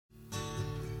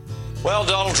Well,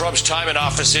 Donald Trump's time in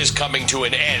office is coming to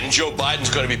an end. Joe Biden's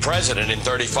going to be president in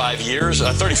 35 years.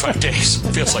 35 days.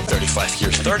 Feels like 35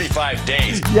 years. 35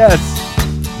 days. Yes.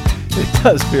 It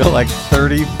does feel like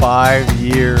 35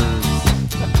 years.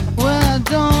 Well, I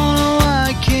don't know why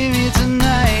I came here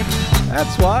tonight.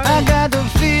 That's why. I got the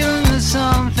feeling that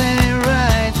something ain't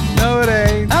right. No, it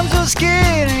ain't. I'm so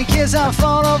scared in case I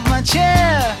fall off my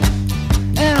chair.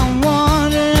 And I'm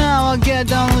wondering how I'll get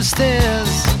down the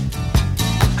stairs.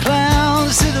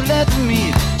 Clowns to the left of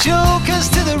me, jokers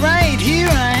to the right. Here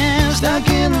I am, stuck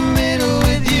in the middle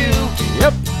with you.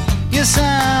 Yep. Yes,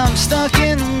 I'm stuck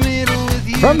in the middle with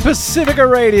you. From Pacifica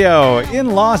Radio in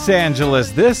Los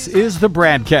Angeles, this is the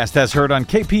BradCast, as heard on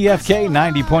KPFK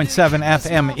 90.7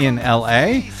 FM in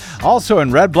LA. Also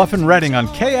in Red Bluff and Redding on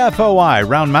KFOI,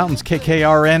 Round Mountains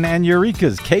KKRN, and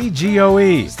Eureka's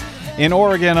KGOE. In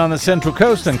Oregon on the Central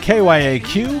Coast on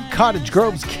KYAQ, Cottage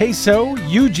Grove's KSO,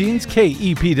 Eugene's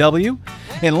KEPW.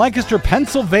 In Lancaster,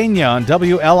 Pennsylvania on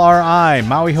WLRI,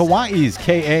 Maui, Hawaii's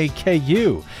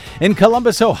KAKU. In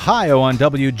Columbus, Ohio on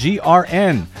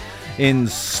WGRN. In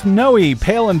snowy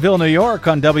Palinville, New York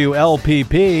on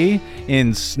WLPP.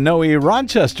 In snowy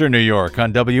Rochester, New York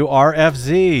on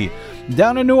WRFZ.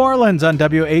 Down in New Orleans on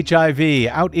WHIV.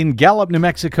 Out in Gallup, New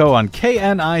Mexico on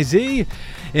KNIZ.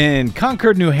 In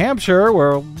Concord, New Hampshire,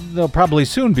 where there'll probably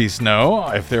soon be snow,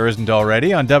 if there isn't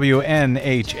already, on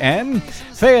WNHN.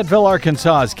 Fayetteville,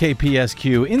 Arkansas's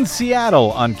KPSQ. In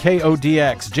Seattle on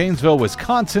KODX. Janesville,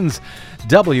 Wisconsin's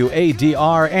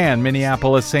WADR. And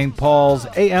Minneapolis, St. Paul's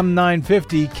AM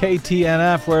 950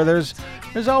 KTNF, where there's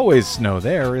always snow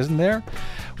there, isn't there?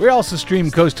 We also stream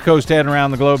coast to coast and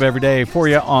around the globe every day for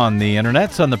you on the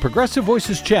internets on the Progressive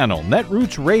Voices channel,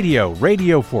 Netroots Radio,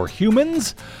 Radio for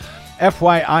Humans,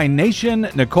 FYI Nation,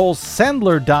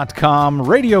 NicoleSandler.com,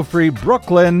 Radio Free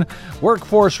Brooklyn,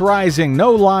 Workforce Rising,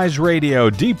 No Lies Radio,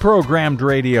 Deprogrammed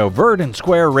Radio, Verdant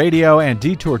Square Radio, and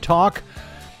Detour Talk.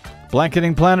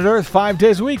 Blanketing Planet Earth 5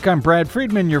 days a week. I'm Brad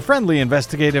Friedman, your friendly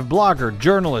investigative blogger,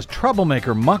 journalist,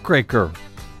 troublemaker, muckraker,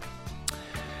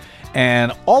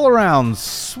 and all-around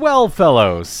swell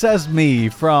fellow, says me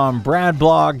from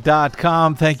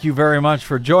BradBlog.com. Thank you very much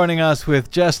for joining us with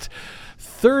just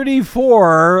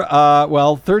 34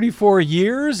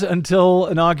 years until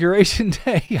Inauguration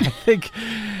Day. I think,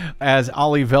 as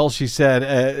Ollie Velshi said,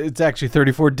 it's actually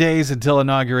 34 days until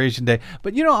Inauguration Day.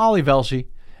 But you know Ollie Velshi,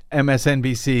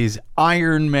 MSNBC's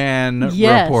Iron Man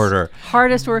reporter.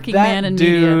 Hardest working man in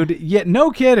media. Dude, yeah,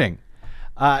 no kidding.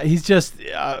 He's just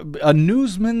a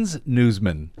newsman's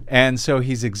newsman. And so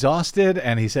he's exhausted,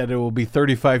 and he said it will be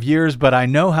 35 years, but I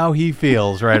know how he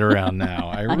feels right around now.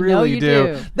 I really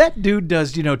do. That dude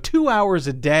does, 2 hours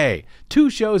a day, 2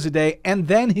 shows a day, and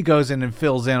then he goes in and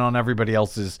fills in on everybody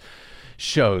else's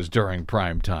shows during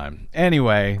prime time.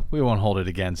 Anyway, we won't hold it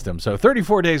against him. So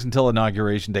 34 days until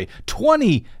Inauguration Day,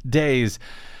 20 days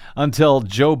until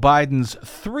Joe Biden's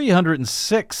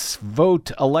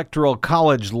 306-vote Electoral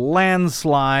College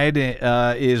landslide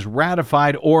is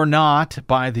ratified or not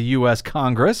by the U.S.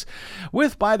 Congress.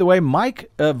 With, by the way,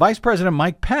 Vice President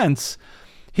Mike Pence,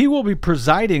 he will be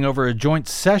presiding over a joint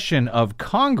session of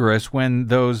Congress when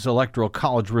those Electoral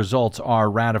College results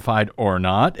are ratified or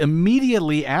not,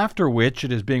 immediately after which,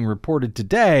 it is being reported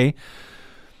today,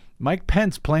 Mike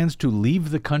Pence plans to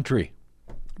leave the country.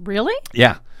 Really?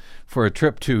 Yeah. For a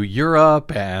trip to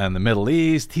Europe and the Middle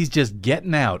East. He's just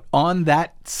getting out on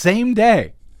that same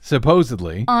day,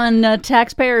 supposedly. On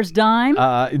taxpayers' dime?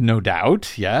 No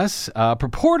doubt, yes.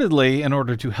 Purportedly in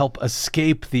order to help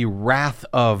escape the wrath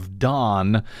of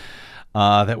Don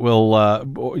that will,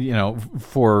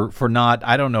 for not,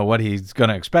 I don't know what he's going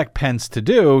to expect Pence to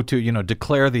do, to,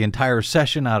 declare the entire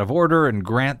session out of order and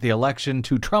grant the election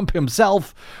to Trump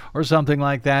himself or something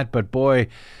like that. But boy,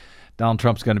 Donald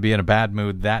Trump's going to be in a bad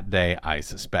mood that day, I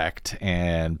suspect,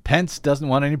 and Pence doesn't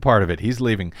want any part of it. He's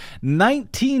leaving.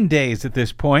 19 days at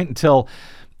this point until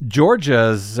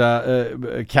Georgia's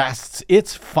casts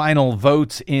its final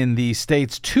votes in the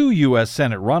state's 2 U.S.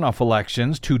 Senate runoff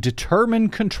elections to determine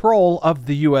control of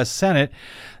the U.S. Senate.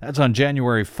 That's on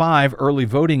January 5. Early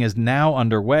voting is now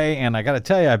underway, and I got to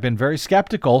tell you, I've been very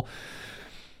skeptical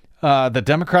the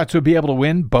Democrats would be able to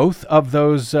win both of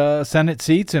those Senate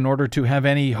seats in order to have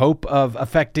any hope of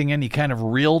affecting any kind of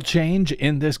real change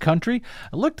in this country.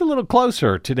 I looked a little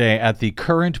closer today at the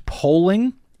current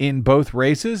polling in both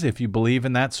races, if you believe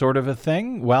in that sort of a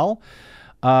thing. Well,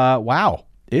 wow,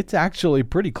 it's actually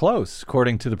pretty close,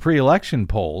 according to the pre-election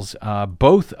polls.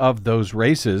 Both of those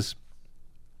races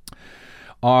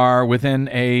are within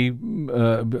a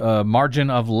margin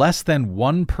of less than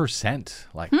 1%,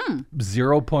 like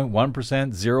 0.1%,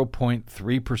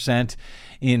 0.3%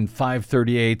 in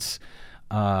 538's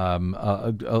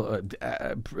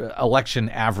election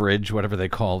average, whatever they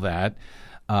call that.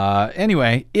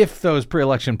 Anyway, if those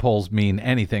pre-election polls mean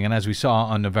anything, and as we saw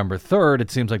on November 3rd, it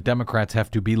seems like Democrats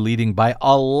have to be leading by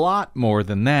a lot more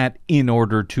than that in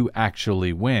order to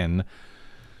actually win.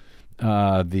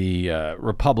 The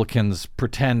Republicans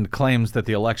pretend claims that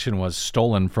the election was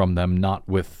stolen from them,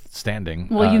 notwithstanding.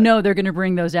 Well, they're going to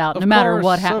bring those out no matter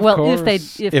what happens. Well, if they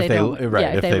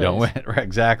don't win, right,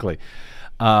 exactly.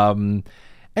 And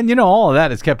all of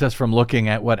that has kept us from looking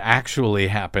at what actually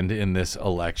happened in this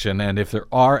election, and if there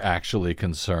are actually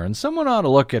concerns, someone ought to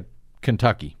look at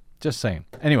Kentucky. Just saying.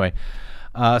 Anyway,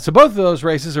 so both of those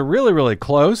races are really, really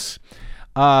close.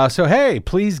 So, hey,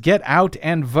 please get out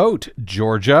and vote,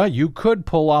 Georgia. You could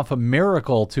pull off a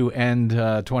miracle to end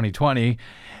 2020,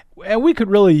 and we could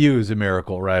really use a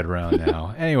miracle right around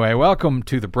now. Anyway, welcome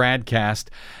to the BradCast.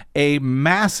 A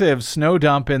massive snow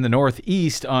dump in the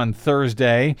Northeast on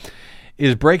Thursday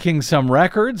is breaking some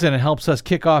records, and it helps us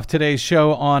kick off today's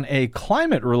show on a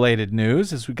climate-related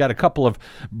news, as we've got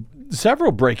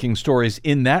several breaking stories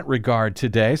in that regard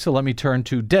today. So let me turn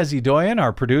to Desi Doyen,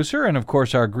 our producer, and of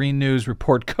course our Green News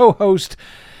Report co-host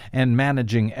and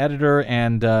managing editor,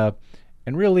 and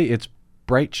really it's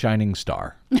bright shining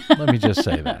star. Let me just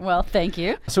say that. Well, thank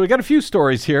you. So we got a few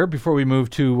stories here before we move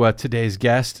to today's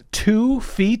guest. 2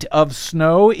 feet of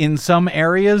snow in some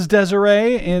areas,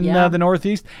 Desiree, in the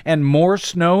Northeast, and more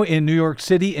snow in New York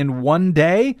City in one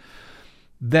day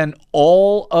than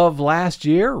all of last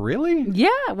year? Really? Yeah.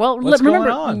 Well,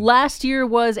 remember, last year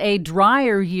was a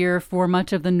drier year for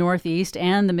much of the Northeast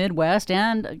and the Midwest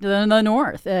and the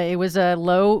North. It was a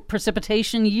low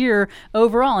precipitation year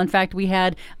overall. In fact, we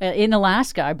had in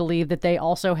Alaska, I believe that they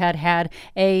also had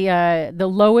the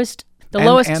lowest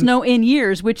snow in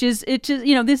years, which is,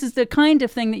 this is the kind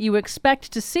of thing that you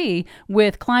expect to see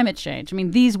with climate change. I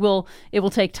mean, it will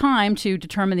take time to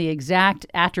determine the exact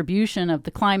attribution of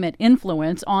the climate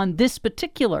influence on this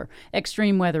particular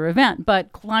extreme weather event.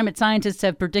 But climate scientists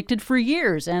have predicted for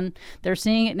years, and they're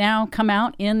seeing it now come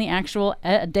out in the actual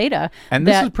data. And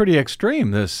this is pretty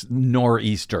extreme, this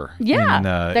nor'easter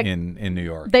in New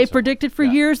York. They predicted for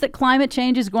years that climate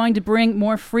change is going to bring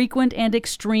more frequent and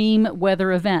extreme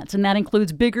weather events, and that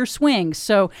includes bigger swings.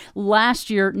 So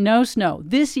last year, no snow.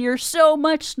 This year, so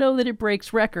much snow that it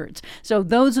breaks records. So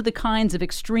those are the kinds of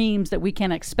extremes that we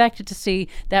can expect to see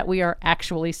that we are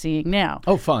actually seeing now.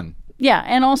 Oh, fun. Yeah,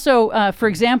 and also, for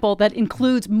example, that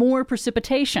includes more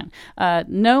precipitation.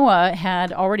 NOAA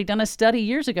had already done a study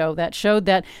years ago that showed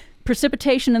that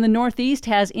precipitation in the Northeast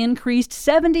has increased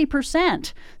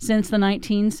 70% since the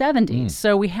 1970s.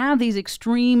 So we have these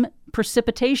extreme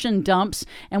precipitation dumps,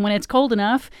 and when it's cold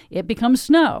enough, it becomes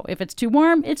snow. If it's too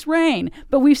warm, it's rain.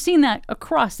 But we've seen that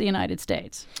across the United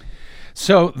States.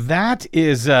 So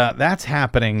that's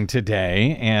happening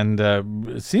today, and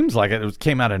it seems like it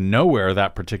came out of nowhere,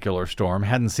 that particular storm.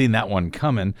 Hadn't seen that one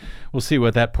coming. We'll see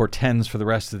what that portends for the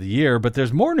rest of the year. But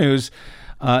there's more news.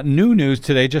 New news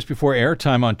today, just before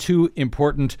airtime, on 2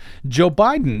 important Joe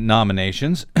Biden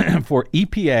nominations for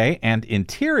EPA and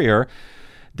Interior.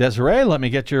 Desiree, let me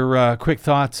get your quick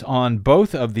thoughts on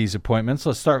both of these appointments.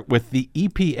 Let's start with the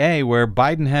EPA, where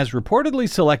Biden has reportedly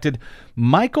selected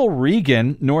Michael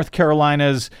Regan, North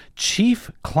Carolina's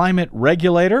chief climate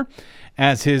regulator,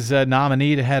 as his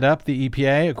nominee to head up the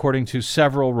EPA, according to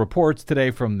several reports today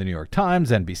from the New York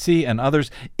Times, NBC, and others.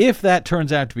 If that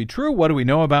turns out to be true, what do we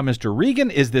know about Mr.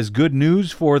 Regan? Is this good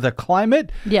news for the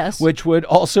climate? Yes. Which would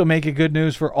also make it good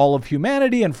news for all of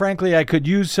humanity. And frankly, I could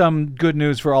use some good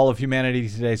news for all of humanity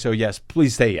today. So yes,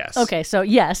 please say yes. Okay, so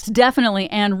yes, definitely.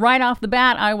 And right off the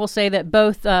bat, I will say that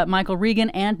both Michael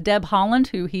Regan and Deb Haaland,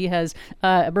 who he has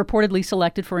reportedly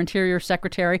selected for Interior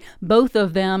Secretary, both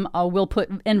of them will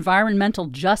put environmental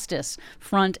justice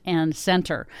front and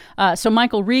center. So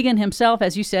Michael Regan himself,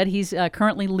 as you said, he's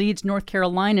currently leads North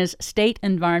Carolina's state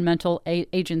environmental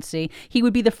agency. He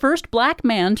would be the first black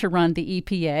man to run the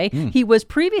EPA. He was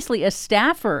previously a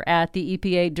staffer at the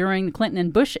EPA during the Clinton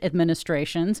and Bush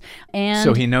administrations. And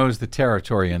so he knows the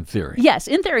territory in theory. Yes,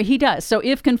 in theory he does. So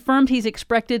if confirmed, he's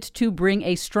expected to bring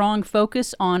a strong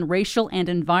focus on racial and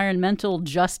environmental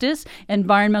justice.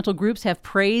 Environmental groups have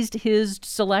praised his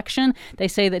selection. They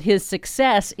say that his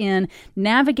success in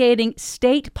navigating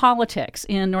state politics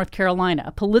in North Carolina,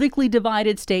 a politically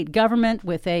divided state government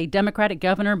with a Democratic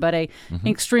governor, but a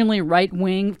extremely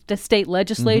right-wing state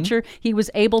legislature. He was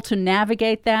able to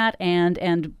navigate that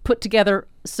and put together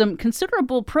some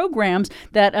considerable programs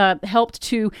that helped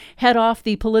to head off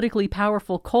the politically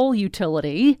powerful coal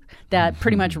utility that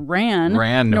pretty much ran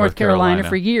North Carolina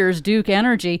for years, Duke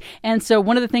Energy. And so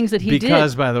one of the things that he did...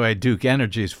 Because, by the way, Duke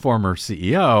Energy's former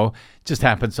CEO just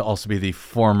happens to also be the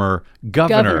former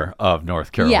governor of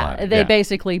North Carolina. Yeah, they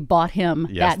basically bought him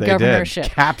that governorship.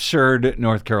 Captured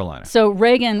North Carolina. So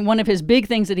Reagan, one of the big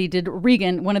things he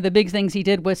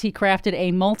did was he crafted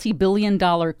a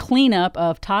multi-billion-dollar cleanup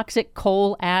of toxic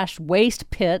coal ash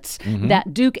waste pits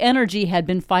that Duke Energy had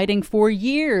been fighting for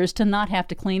years to not have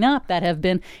to clean up, that have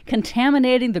been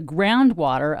contaminating the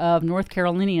groundwater of North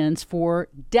Carolinians for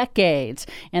decades.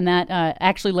 And that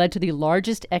actually led to the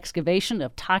largest excavation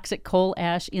of toxic coal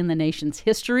ash in the nation's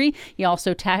history. He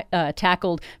also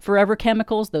tackled forever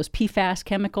chemicals, those PFAS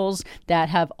chemicals that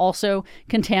have also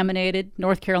contaminated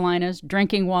North Carolina's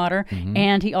drinking water.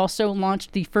 And he also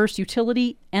launched the first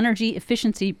utility energy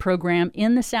efficiency program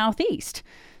in the Southeast.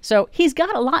 So he's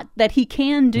got a lot that he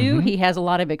can do. He has a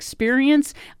lot of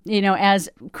experience. As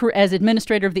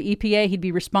administrator of the EPA, he'd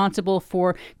be responsible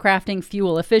for crafting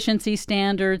fuel efficiency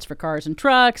standards for cars and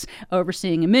trucks,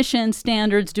 overseeing emission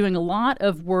standards, doing a lot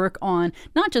of work on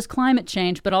not just climate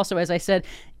change, but also, as I said,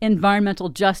 environmental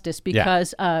justice,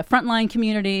 because frontline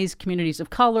communities of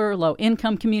color,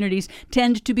 low-income communities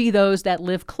tend to be those that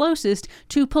live closest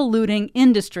to polluting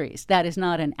industries. That is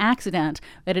not an accident,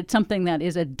 but it's something that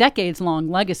is a decades-long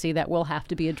legacy that will have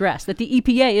to be addressed, that the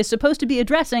EPA is supposed to be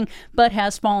addressing, but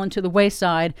has fallen to the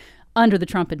wayside under the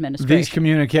Trump administration. These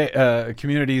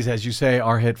communities, as you say,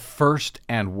 are hit first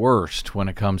and worst when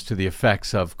it comes to the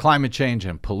effects of climate change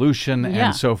and pollution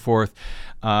and so forth.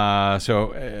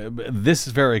 So this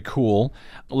is very cool.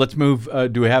 Let's move.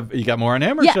 You got more on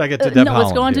him, or should I get to Deb Haaland?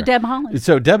 Let's go on to Deb Haaland.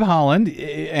 So Deb Haaland,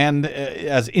 and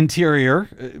as interior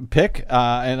pick,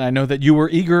 and I know that you were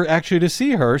eager actually to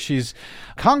see her. She's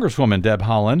Congresswoman Deb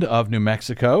Haaland of New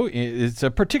Mexico. It's a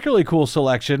particularly cool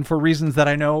selection for reasons that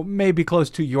I know may be close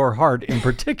to your heart in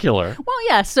particular. Well,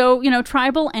 yeah. So,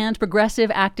 tribal and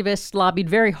progressive activists lobbied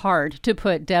very hard to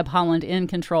put Deb Haaland in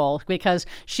control because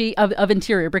of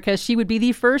Interior, because she would be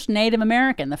the first Native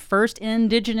American, the first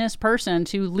indigenous person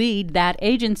to lead that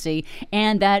agency,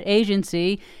 and that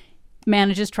agency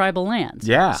manages tribal lands.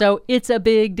 Yeah. So it's a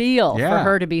big deal for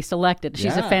her to be selected.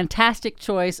 She's a fantastic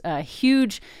choice, a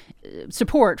huge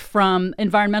support from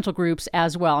environmental groups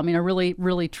as well. I mean, a really,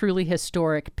 really, truly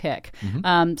historic pick.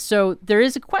 So there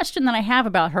is a question that I have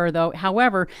about her, though,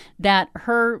 however, that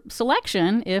her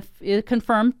selection, if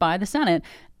confirmed by the Senate,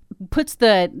 puts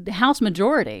the House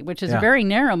majority, which is a very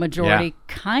narrow majority,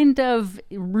 kind of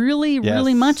really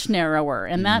much narrower.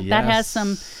 And that has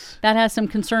some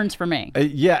concerns for me.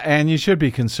 And you should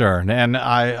be concerned. And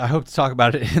I hope to talk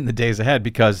about it in the days ahead,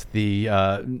 because the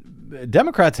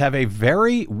Democrats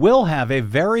will have a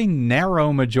very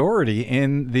narrow majority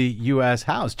in the U.S.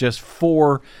 House, just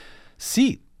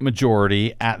 4-seat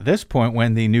majority at this point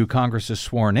when the new Congress is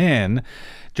sworn in.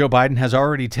 Joe Biden has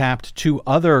already tapped 2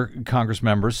 other Congress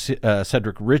members,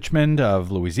 Cedric Richmond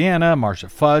of Louisiana, Marcia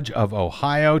Fudge of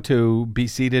Ohio, to be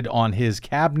seated on his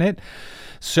cabinet.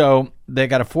 So they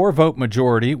got a 4-vote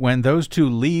majority. When those 2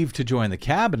 leave to join the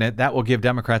cabinet, that will give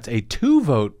Democrats a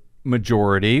 2-vote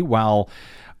majority while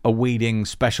awaiting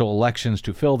special elections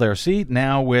to fill their seat.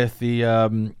 Now with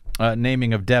the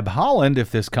naming of Deb Haaland, if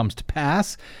this comes to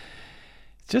pass,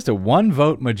 just a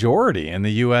 1-vote majority in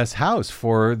the U.S. House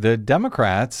for the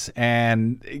Democrats.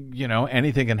 And,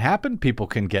 anything can happen. People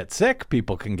can get sick.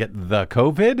 People can get the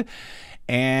COVID.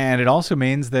 And it also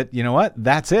means that,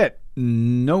 that's it.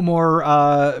 No more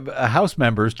House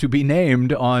members to be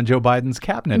named on Joe Biden's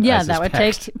cabinet. Yeah, that would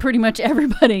take pretty much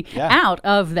everybody out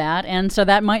of that. And so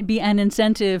that might be an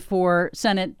incentive for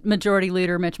Senate Majority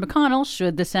Leader Mitch McConnell,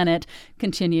 should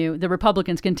the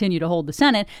Republicans continue to hold the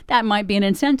Senate. That might be an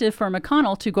incentive for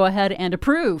McConnell to go ahead and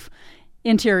approve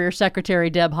Interior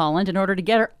Secretary Deb Haaland in order to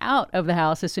get her out of the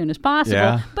House as soon as possible.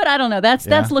 Yeah. But I don't know.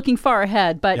 That's looking far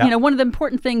ahead. But, one of the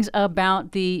important things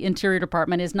about the Interior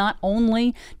Department is not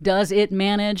only does it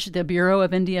manage the Bureau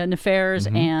of Indian Affairs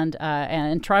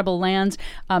and tribal lands,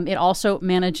 it also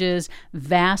manages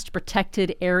vast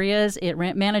protected areas. It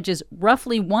manages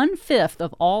roughly 1/5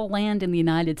 of all land in the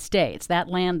United States. That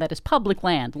land that is public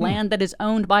land, land that is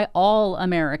owned by all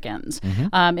Americans,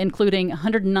 including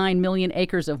 109 million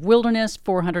acres of wilderness,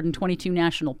 422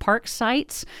 national park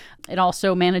sites. It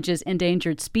also manages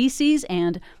endangered species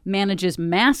and manages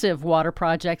massive water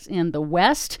projects in the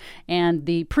West. And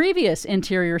the previous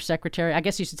Interior Secretary, I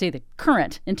guess you should say the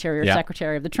current Interior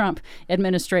Secretary of the Trump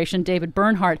administration, David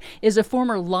Bernhardt, is a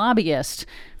former lobbyist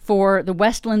for the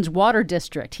Westlands Water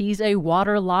District. He's a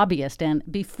water lobbyist, and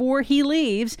before he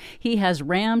leaves, he has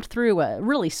rammed through a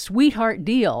really sweetheart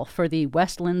deal for the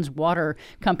Westlands Water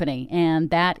Company,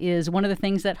 and that is one of the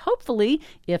things that hopefully,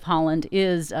 if Haaland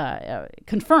is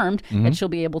confirmed, that she'll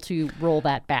be able to roll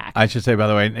that back. I should say, by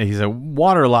the way, he's a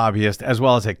water lobbyist as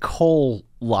well as a coal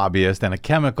lobbyist and a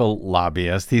chemical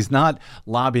lobbyist. He's not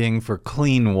lobbying for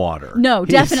clean water. No,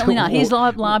 definitely not. He's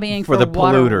lobbying for the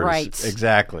water polluters. rights.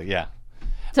 Exactly, yeah.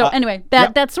 So anyway,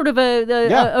 that's sort of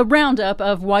a roundup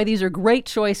of why these are great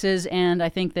choices, and I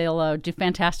think they'll do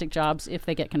fantastic jobs if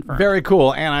they get confirmed. Very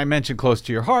cool. And I mentioned close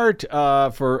to your heart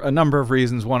for a number of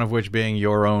reasons, one of which being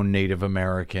your own Native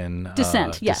American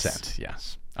descent.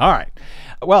 Yes. All right.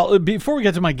 Well, before we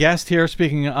get to my guest here,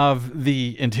 speaking of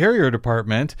the Interior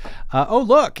Department,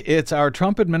 look, it's our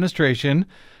Trump administration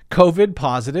COVID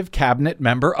positive cabinet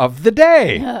member of the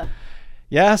day. Yeah.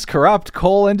 Yes, corrupt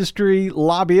coal industry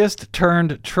lobbyist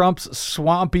turned Trump's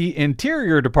swampy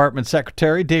Interior Department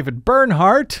Secretary David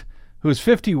Boehlert, who's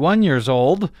 51 years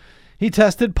old. He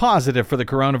tested positive for the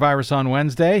coronavirus on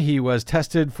Wednesday. He was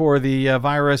tested for the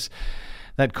virus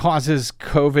that causes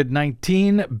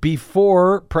COVID-19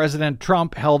 before President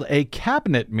Trump held a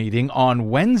cabinet meeting on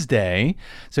Wednesday.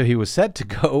 So he was set to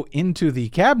go into the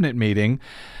cabinet meeting.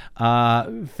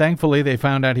 Thankfully, they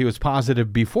found out he was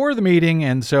positive before the meeting,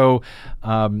 and so,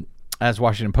 as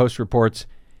Washington Post reports,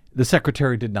 the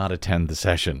secretary did not attend the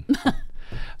session.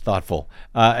 Thoughtful.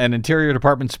 An Interior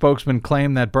Department spokesman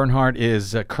claimed that Boehlert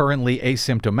is currently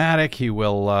asymptomatic. He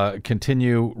will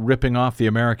continue ripping off the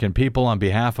American people on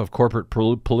behalf of corporate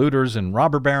polluters and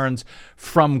robber barons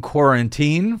from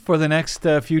quarantine for the next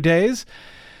few days.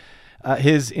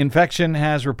 His infection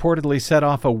has reportedly set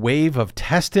off a wave of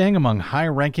testing among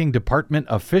high-ranking department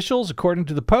officials. According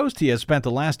to the Post, he has spent the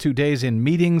last 2 days in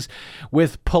meetings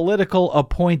with political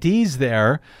appointees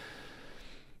there.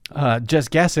 Just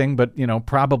guessing, but,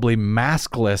 probably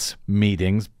maskless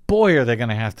meetings. Boy, are they going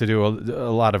to have to do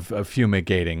a lot of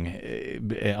fumigating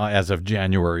as of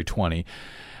January 20.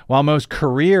 While most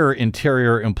career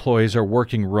Interior employees are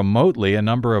working remotely, a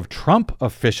number of Trump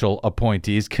official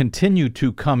appointees continue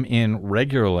to come in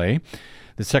regularly.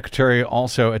 The secretary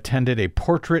also attended a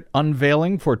portrait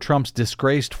unveiling for Trump's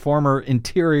disgraced former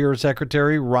Interior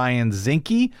Secretary Ryan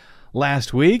Zinke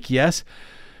last week. Yes,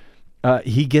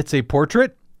 he gets a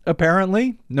portrait,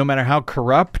 apparently, no matter how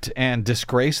corrupt and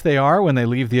disgraced they are when they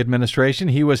leave the administration.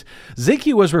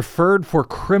 Zinke was referred for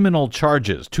criminal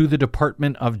charges to the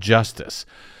Department of Justice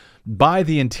by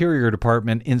the Interior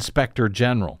Department Inspector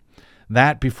General.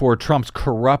 That before Trump's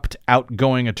corrupt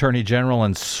outgoing Attorney General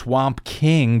and Swamp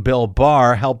King Bill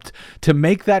Barr helped to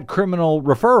make that criminal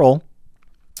referral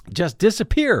just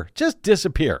disappear.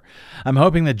 I'm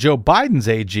hoping that Joe Biden's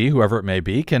AG, whoever it may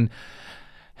be, can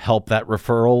help that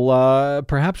referral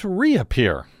perhaps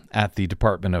reappear at the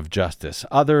Department of Justice.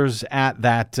 Others at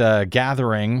that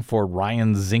gathering for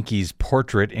Ryan Zinke's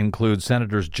portrait include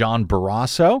Senators John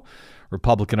Barrasso,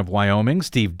 Republican of Wyoming,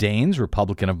 Steve Daines,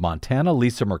 Republican of Montana,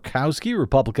 Lisa Murkowski,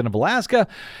 Republican of Alaska,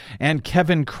 and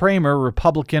Kevin Cramer,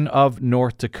 Republican of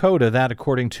North Dakota. That,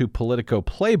 according to Politico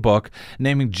Playbook,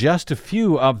 naming just a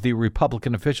few of the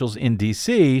Republican officials in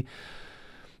D.C.,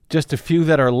 just a few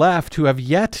that are left who have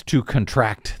yet to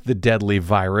contract the deadly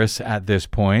virus at this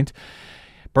point.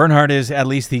 Boehlert is at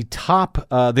least the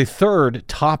third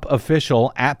top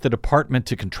official at the department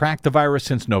to contract the virus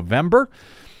since November.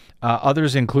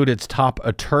 Others include its top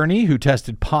attorney, who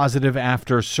tested positive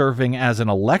after serving as an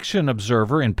election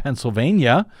observer in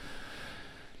Pennsylvania.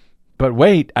 But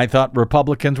wait, I thought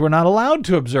Republicans were not allowed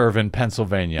to observe in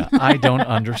Pennsylvania. I don't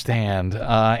understand.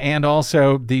 And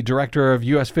also the director of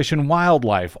U.S. Fish and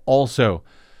Wildlife also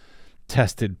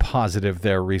tested positive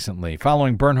there recently.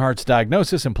 Following Boehlert's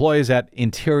diagnosis, employees at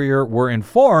Interior were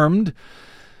informed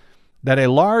that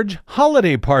a large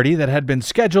holiday party that had been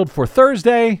scheduled for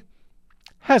Thursday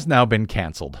has now been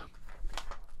canceled.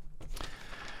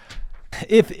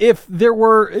 If there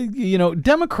were,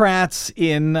 Democrats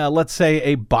in, let's say,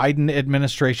 a Biden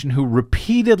administration who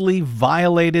repeatedly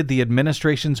violated the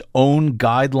administration's own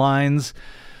guidelines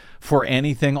for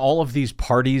anything, all of these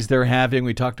parties they're having,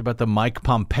 we talked about the Mike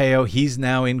Pompeo, he's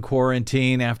now in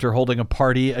quarantine after holding a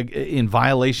party in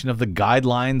violation of the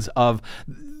guidelines of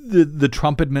the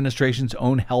Trump administration's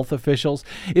own health officials.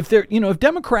 If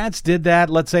Democrats did that,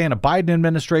 let's say in a Biden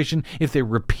administration, if they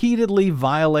repeatedly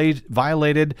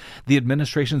violated the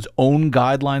administration's own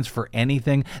guidelines for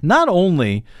anything, not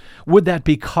only would that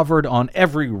be covered on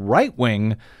every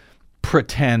right-wing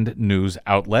pretend news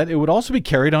outlet, it would also be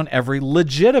carried on every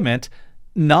legitimate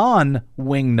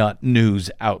non-wingnut news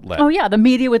outlet. Oh, yeah, the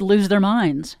media would lose their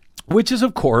minds. Which is,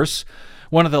 of course,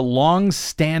 one of the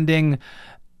long-standing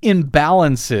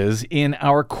imbalances in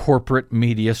our corporate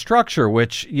media structure,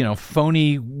 which,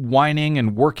 phony whining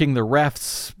and working the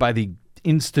refs by the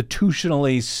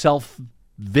institutionally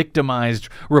self-victimized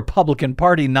Republican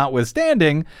Party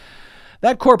notwithstanding,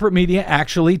 that corporate media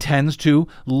actually tends to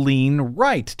lean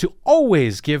right, to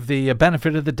always give the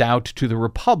benefit of the doubt to the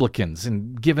Republicans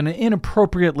and give an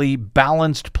inappropriately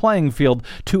balanced playing field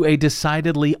to a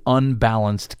decidedly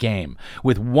unbalanced game,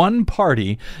 with one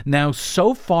party now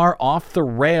so far off the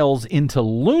rails into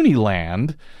loony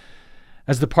land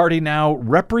as the party now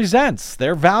represents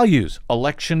their values: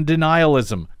 election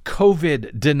denialism,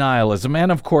 COVID denialism,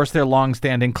 and of course their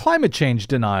longstanding climate change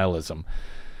denialism.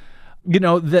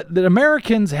 That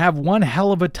Americans have one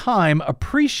hell of a time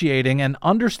appreciating and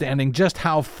understanding just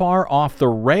how far off the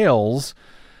rails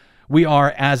we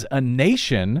are as a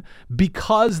nation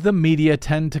because the media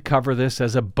tend to cover this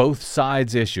as a both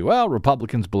sides issue. Well,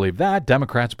 Republicans believe that,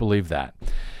 Democrats believe that.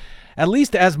 At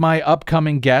least as my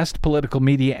upcoming guest, political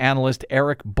media analyst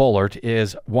Eric Boehlert,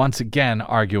 is once again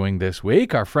arguing this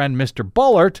week. Our friend Mr.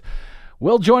 Boehlert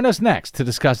will join us next to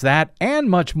discuss that and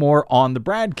much more on the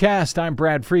BradCast. I'm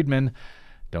Brad Friedman.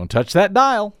 Don't touch that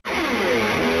dial.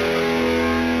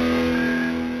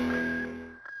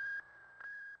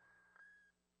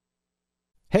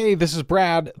 Hey, this is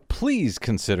Brad. Please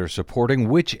consider supporting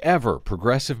whichever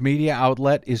progressive media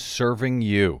outlet is serving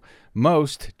you.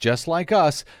 Most, just like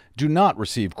us, do not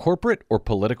receive corporate or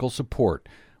political support.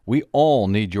 We all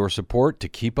need your support to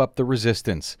keep up the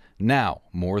resistance, now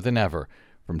more than ever.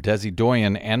 From Desi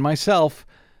Doyen and myself,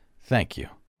 thank you.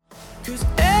 'Cause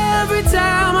every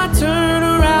time I turn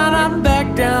around, I'm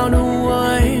back down to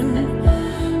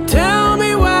one. Tell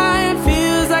me why it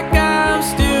feels like I'm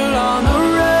still on the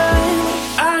run.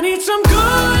 I need some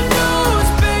good news,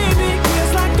 baby.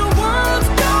 It's like the world's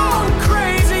gone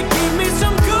crazy. Give me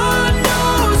some good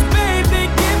news, baby.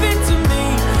 Give it to me.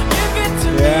 Give it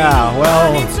to me. Yeah,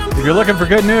 well, if you're looking for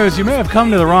good news, you may have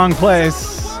come to the wrong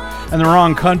place and the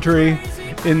wrong country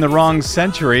in the wrong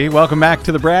century. Welcome back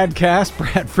to the BradCast.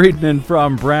 Brad Friedman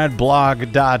from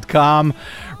bradblog.com.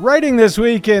 Writing this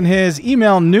week in his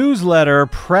email newsletter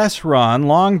Press Run,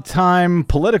 longtime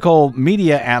political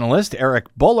media analyst Eric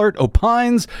Boehlert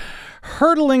opines,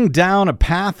 hurtling down a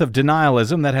path of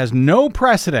denialism that has no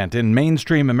precedent in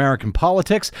mainstream American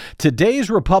politics, today's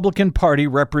Republican Party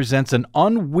represents an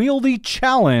unwieldy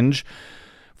challenge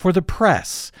for the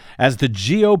press, as the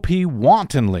GOP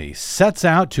wantonly sets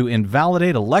out to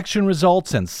invalidate election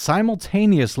results and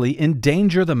simultaneously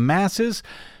endanger the masses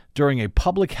during a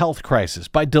public health crisis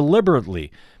by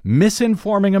deliberately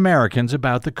misinforming Americans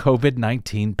about the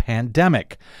COVID-19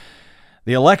 pandemic.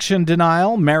 The election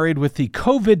denial married with the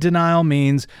COVID denial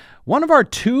means one of our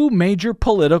two major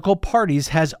political parties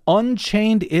has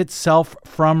unchained itself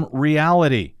from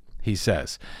reality, he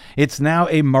says. It's now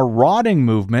a marauding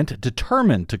movement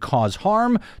determined to cause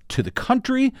harm to the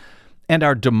country and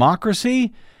our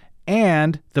democracy,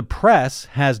 and the press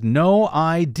has no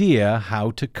idea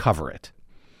how to cover it.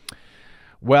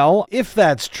 Well, if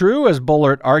that's true, as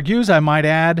Boehlert argues, I might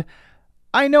add,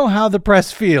 I know how the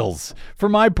press feels. For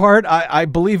my part, I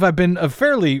believe I've been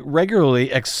fairly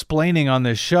regularly explaining on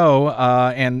this show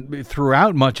and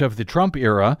throughout much of the Trump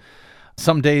era,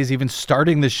 some days even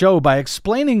starting the show by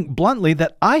explaining bluntly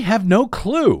that I have no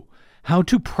clue how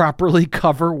to properly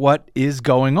cover what is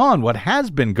going on, what has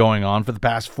been going on for the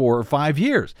past 4 or 5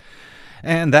 years.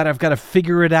 And that I've got to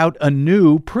figure it out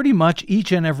anew pretty much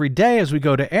each and every day as we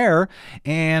go to air.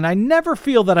 And I never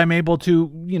feel that I'm able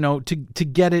to, to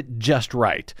get it just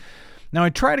right. Now, I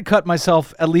try to cut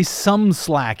myself at least some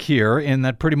slack here in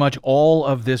that pretty much all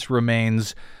of this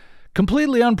remains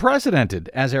completely unprecedented,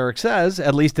 as Eric says,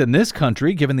 at least in this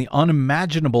country, given the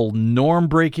unimaginable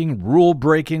norm-breaking,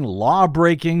 rule-breaking,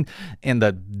 law-breaking, and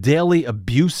the daily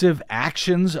abusive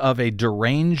actions of a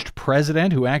deranged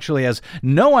president who actually has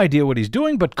no idea what he's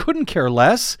doing but couldn't care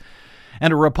less,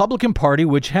 and a Republican Party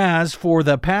which has, for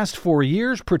the past 4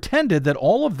 years, pretended that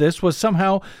all of this was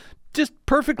somehow just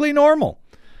perfectly normal.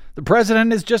 The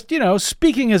president is just,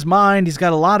 speaking his mind. He's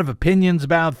got a lot of opinions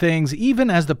about things, even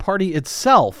as the party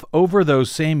itself over those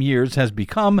same years has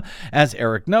become, as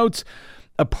Eric notes,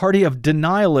 a party of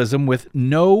denialism with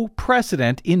no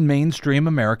precedent in mainstream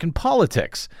American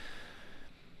politics.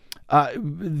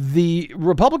 The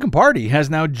Republican Party has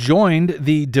now joined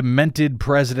the demented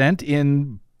president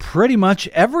in pretty much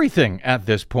everything at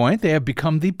this point. They have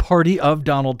become the party of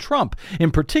Donald Trump. In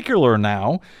particular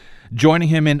now, joining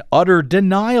him in utter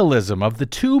denialism of the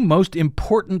two most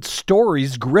important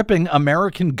stories gripping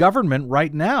American government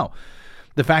right now.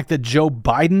 The fact that Joe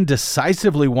Biden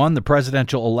decisively won the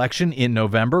presidential election in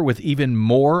November with even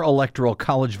more electoral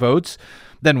college votes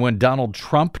than when Donald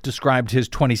Trump described his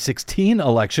 2016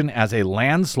 election as a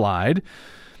landslide,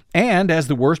 and as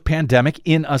the worst pandemic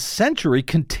in a century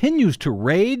continues to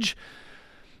rage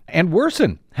and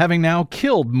worsen, having now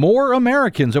killed more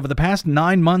Americans over the past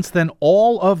 9 months than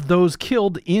all of those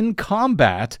killed in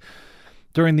combat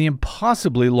during the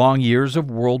impossibly long years of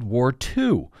World War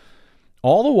II.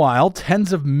 All the while,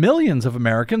 tens of millions of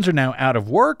Americans are now out of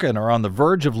work and are on the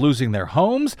verge of losing their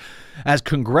homes, as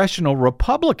congressional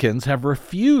Republicans have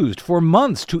refused for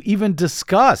months to even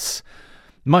discuss,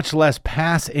 much less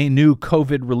pass a new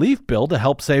COVID relief bill to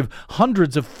help save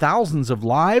hundreds of thousands of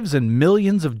lives and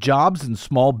millions of jobs and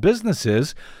small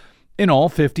businesses in all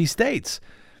 50 states.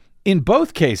 In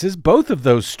both cases, both of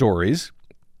those stories,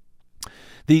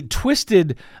 the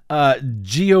twisted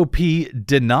GOP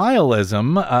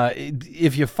denialism,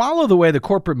 if you follow the way the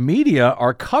corporate media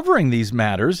are covering these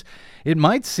matters, it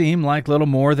might seem like little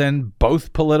more than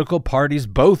both political parties,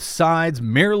 both sides,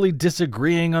 merely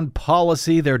disagreeing on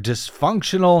policy. They're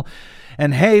dysfunctional.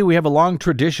 And hey, we have a long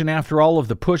tradition, after all, of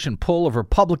the push and pull of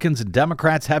Republicans and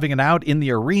Democrats having it out in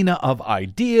the arena of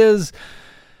ideas.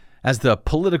 As the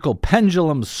political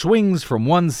pendulum swings from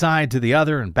one side to the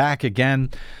other and back again,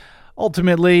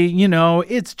 ultimately,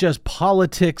 it's just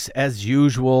politics as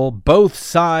usual. Both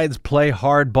sides play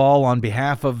hardball on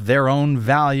behalf of their own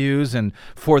values and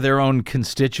for their own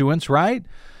constituents, right?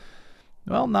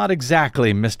 Well, not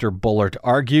exactly, Mr. Boehlert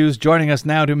argues. Joining us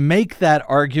now to make that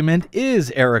argument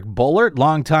is Eric Boehlert,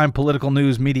 longtime political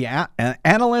news media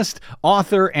analyst,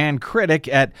 author, and critic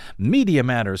at Media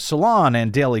Matters, Salon,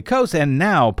 and Daily Kos, and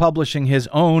now publishing his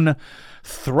own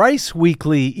thrice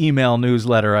weekly email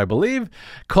newsletter, I believe,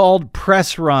 called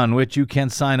Press Run, which you can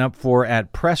sign up for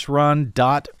at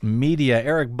pressrun.media.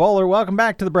 Eric Boehlert, welcome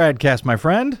back to the BradCast, my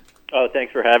friend. Oh,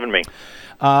 thanks for having me.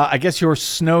 I guess you're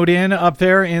snowed in up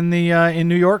there in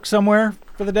New York somewhere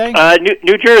for the day?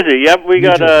 New Jersey. Yep, we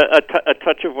got a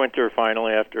touch of winter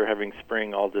finally after having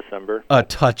spring all December. A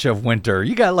touch of winter.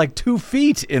 You got like 2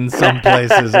 feet in some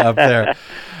places up there.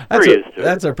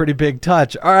 That's a pretty big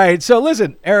touch. All right, so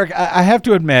listen, Eric, I have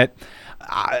to admit,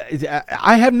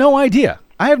 I have no idea.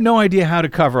 I have no idea how to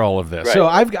cover all of this. Right. So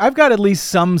I've got at least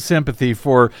some sympathy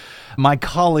for my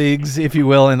colleagues, if you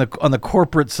will, on the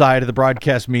corporate side of the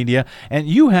broadcast media. And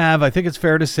you have, I think it's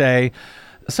fair to say,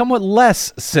 somewhat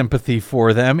less sympathy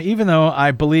for them, even though I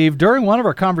believe during one of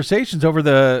our conversations over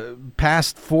the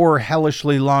past 4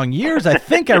 hellishly long years, I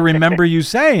think I remember you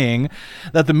saying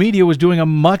that the media was doing a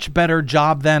much better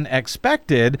job than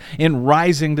expected in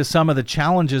rising to some of the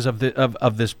challenges of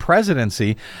this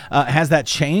presidency. Has that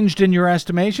changed in your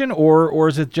estimation, or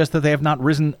is it just that they have not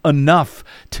risen enough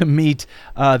to meet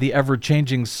the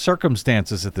ever-changing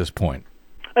circumstances at this point?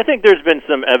 I think there's been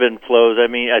some ebb and flows. I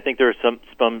mean, I think there are some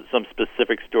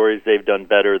specific stories they've done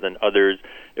better than others.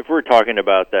 If we're talking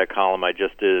about that column I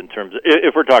just did,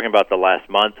 if we're talking about the last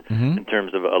month, in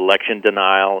terms of election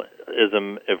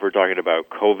denialism, if we're talking about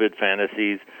COVID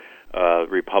fantasies,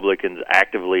 Republicans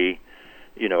actively,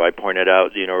 I pointed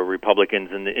out,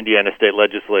 Republicans in the Indiana state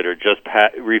legislature just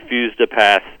refused to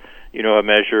pass, a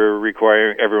measure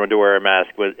requiring everyone to wear a mask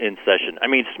in session. I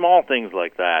mean, small things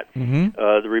like that.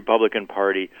 The Republican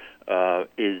Party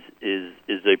is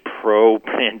a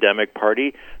pro-pandemic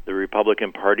party. The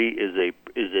Republican Party is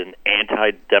an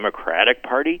anti-democratic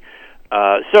party.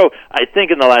 So I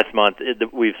think in the last month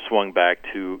we've swung back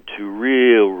to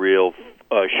real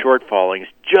shortfallings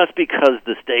just because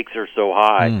the stakes are so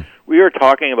high. We are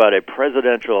talking about a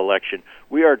presidential election.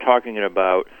 We are talking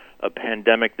about a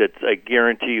pandemic that I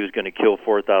guarantee you is going to kill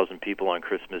 4,000 people on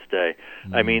Christmas Day.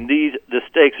 I mean, the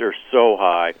stakes are so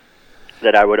high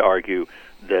that I would argue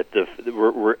that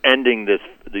we're ending this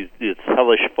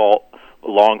hellish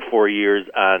long 4 years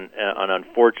on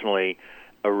unfortunately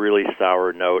a really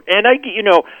sour note. And I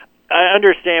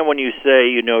understand when you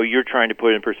say you're trying to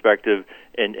put in perspective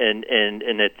and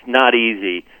it's not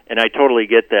easy, and I totally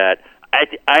get that.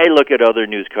 I look at other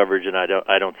news coverage and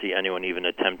I don't see anyone even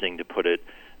attempting to put it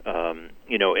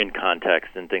in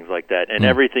context and things like that. And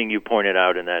everything you pointed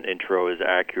out in that intro is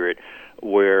accurate,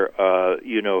 where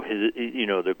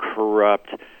the corrupt,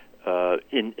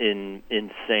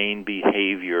 insane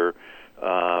behavior.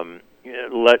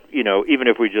 Even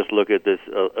if we just look at this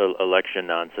election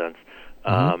nonsense,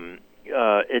 and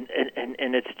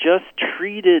it's just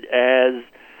treated as.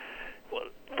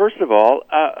 First of all,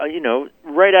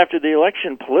 right after the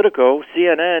election, Politico,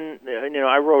 CNN,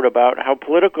 I wrote about how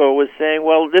Politico was saying,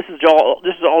 well, this is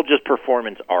all just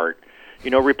performance art.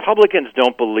 Republicans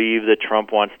don't believe that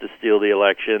Trump wants to steal the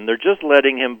election. They're just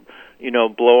letting him,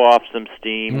 blow off some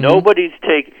steam.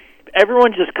 Mm-hmm.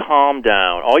 Everyone just calm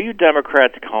down. All you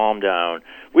Democrats, calm down.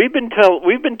 We've been told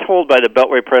by the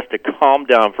Beltway press to calm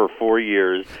down for 4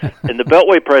 years, and the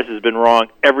Beltway press has been wrong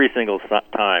every single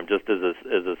time. Just as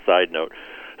a side note.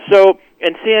 So,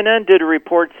 and CNN did a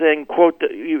report saying, quote,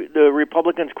 the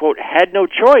Republicans, quote, had no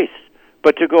choice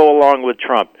but to go along with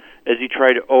Trump as he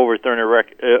tried to overturn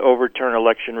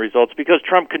election results because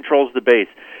Trump controls the base.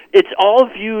 It's all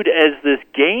viewed as this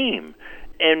game.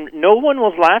 And no one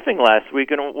was laughing last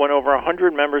week when over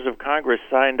 100 members of Congress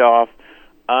signed off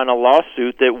on a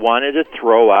lawsuit that wanted to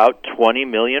throw out 20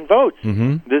 million votes.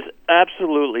 Mm-hmm. This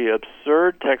absolutely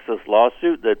absurd Texas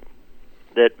lawsuit that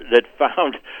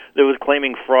was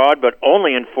claiming fraud, but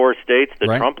only in 4 states that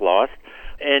Trump lost.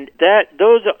 And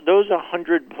those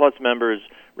 100+ members,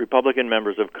 Republican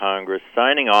members of Congress,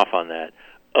 signing off on that,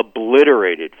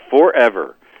 obliterated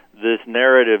forever this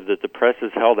narrative that the press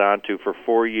has held on to for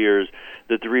 4 years,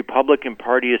 that the Republican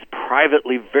Party is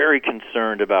privately very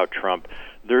concerned about Trump.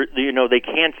 They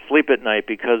can't sleep at night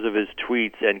because of his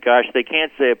tweets, and gosh, they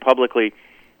can't say it publicly,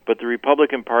 but the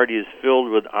Republican Party is filled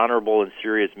with honorable and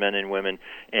serious men and women,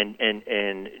 and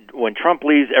when Trump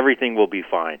leaves, everything will be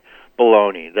fine.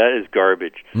 Baloney. That is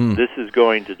garbage. This is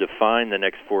going to define the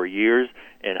next 4 years,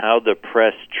 and how the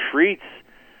press treats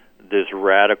this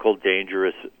radical,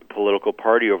 dangerous political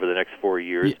party over the next 4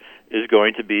 years is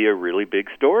going to be a really big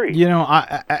story.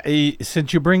 I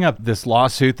since you bring up this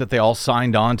lawsuit that they all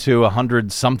signed on to,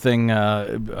 100-something,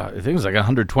 I think it was like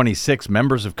 126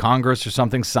 members of Congress or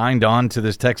something signed on to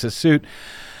this Texas suit.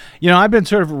 I've been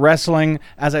sort of wrestling,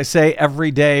 as I say, every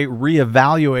day,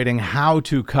 reevaluating how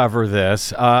to cover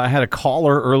this. I had a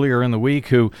caller earlier in the week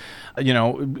who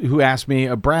asked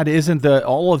me, Brad, isn't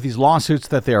all of these lawsuits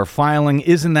that they are filing,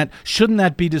 shouldn't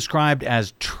that be described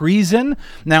as treason?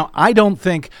 Now, I don't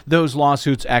think those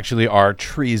lawsuits actually are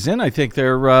treason. I think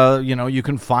they're, you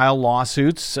can file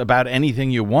lawsuits about anything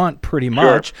you want, pretty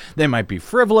much. Sure. They might be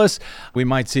frivolous. We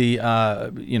might see,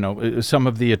 some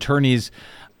of the attorneys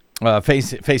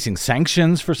facing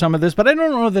sanctions for some of this, but I don't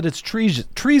know that it's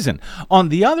treason. On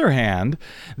the other hand,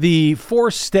 the 4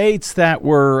 states that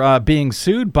were being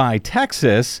sued by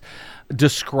Texas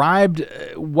described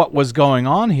what was going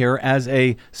on here as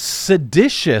a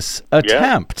seditious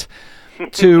attempt.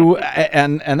 To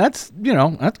and that's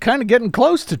that's kind of getting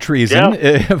close to treason,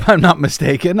 if I'm not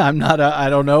mistaken. I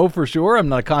don't know for sure. I'm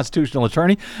not a constitutional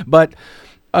attorney, but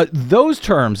those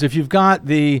terms, if you've got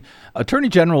the Attorney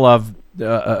General of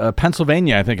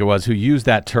Pennsylvania, I think it was, who used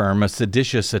that term, a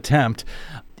seditious attempt.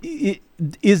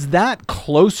 Is that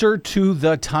closer to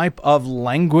the type of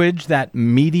language that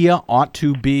media ought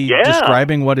to be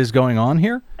describing what is going on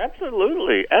here?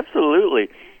 Absolutely.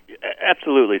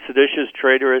 Seditious,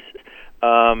 traitorous.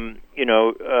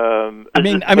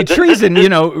 Treason.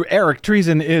 Eric,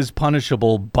 treason is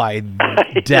punishable by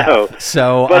death.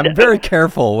 So I'm very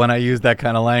careful when I use that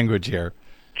kind of language here.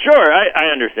 Sure,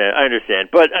 I understand.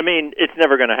 But, it's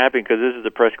never going to happen because this is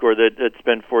a press corps that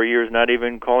spent 4 years not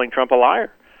even calling Trump a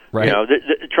liar. Right.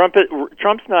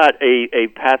 Trump's not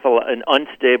an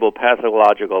unstable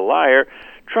pathological liar.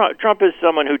 Trump is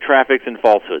someone who traffics in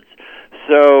falsehoods.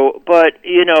 So, but,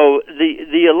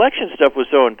 the election stuff was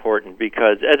so important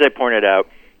because, as I pointed out,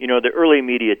 the early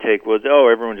media take was,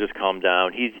 everyone just calm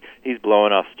down. He's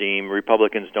blowing off steam.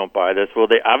 Republicans don't buy this. Well,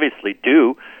 they obviously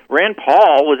do. Rand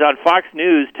Paul was on Fox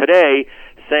News today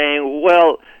saying,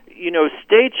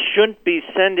 states shouldn't be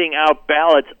sending out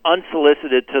ballots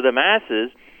unsolicited to the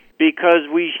masses because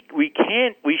we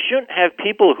shouldn't have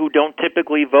people who don't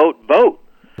typically vote.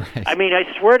 Right.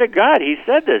 I swear to God, he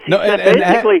said this.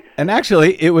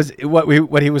 Actually, it was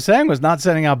what he was saying was not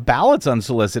sending out ballots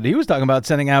unsolicited. He was talking about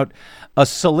sending out a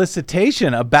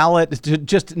solicitation, a ballot,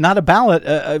 just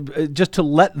to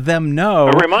let them know,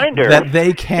 a reminder that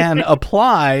they can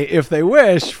apply if they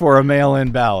wish for a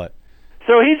mail-in ballot.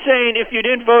 So he's saying if you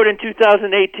didn't vote in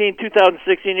 2018,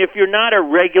 2016, if you're not a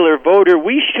regular voter,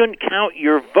 we shouldn't count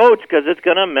your votes because it's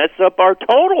going to mess up our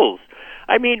totals.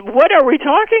 What are we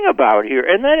talking about here?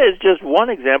 And that is just one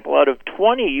example out of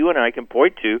 20 you and I can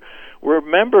point to where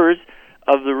members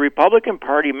of the Republican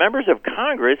Party, members of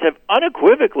Congress, have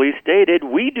unequivocally stated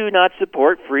we do not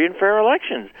support free and fair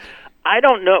elections. I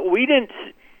don't know.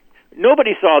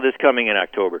 Nobody saw this coming in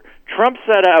October. Trump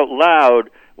said out loud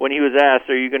when he was asked,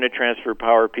 "Are you going to transfer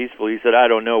power peacefully?" He said, "I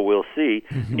don't know. We'll see."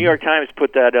 Mm-hmm. New York Times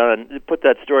put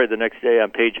that story the next day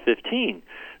on page 15.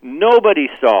 Nobody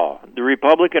saw the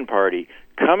Republican Party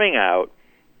coming out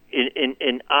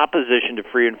in opposition to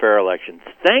free and fair elections.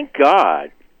 Thank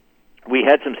God we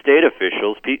had some state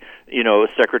officials,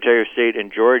 Secretary of State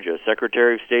in Georgia,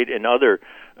 Secretary of State in other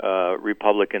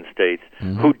Republican states,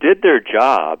 who did their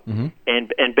job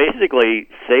and basically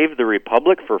saved the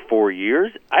republic for 4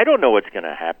 years. I don't know what's going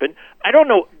to happen. I don't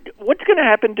know what's going to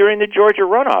happen during the Georgia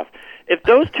runoff. If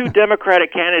those two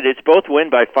Democratic candidates both win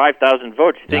by 5,000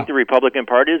 votes, you think the Republican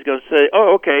Party is going to say,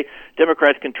 oh, okay,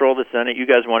 Democrats control the Senate, you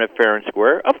guys want it fair and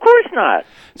square? Of course not.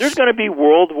 There's going to be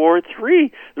World War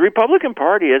III. The Republican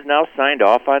Party has now signed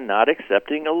off on not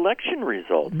accepting election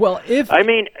results. Well, if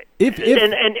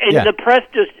the press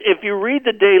just, if you read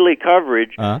the daily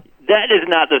coverage, that is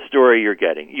not the story you're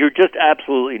getting. You're just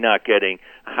absolutely not getting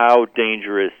how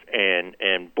dangerous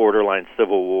and borderline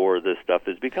civil war this stuff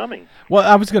is becoming. Well,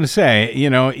 I was going to say,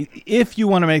 if you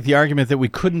want to make the argument that we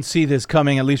couldn't see this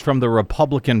coming, at least from the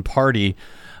Republican Party,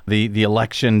 the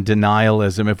election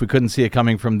denialism, if we couldn't see it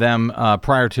coming from them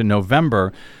prior to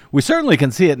November, we certainly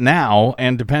can see it now.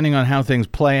 And depending on how things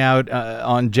play out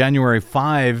on January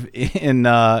 5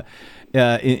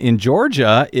 in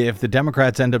Georgia, if the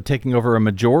Democrats end up taking over a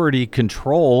majority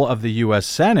control of the U.S.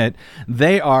 Senate,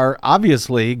 they are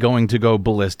obviously going to go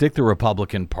ballistic, the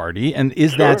Republican Party. And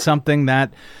is that something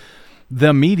that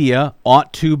the media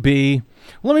ought to be?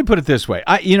 Let me put it this way.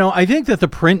 I think that the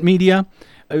print media,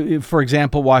 for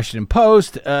example, Washington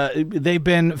Post, they've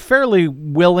been fairly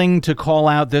willing to call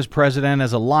out this president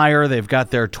as a liar. They've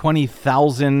got their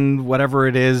 20,000, whatever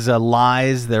it is,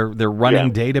 lies, their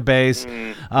running database.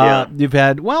 You've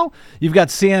got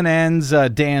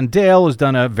CNN's Dan Dale, who's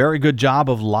done a very good job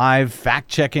of live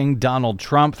fact-checking Donald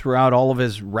Trump throughout all of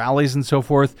his rallies and so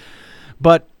forth.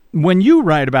 But when you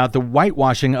write about the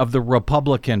whitewashing of the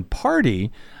Republican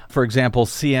Party, for example,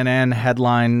 CNN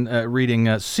headline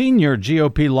reading, senior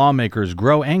GOP lawmakers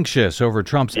grow anxious over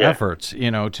Trump's efforts,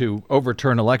 to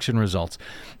overturn election results.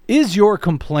 Is your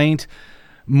complaint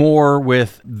more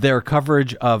with their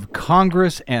coverage of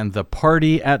Congress and the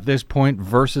party at this point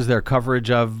versus their coverage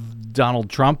of Donald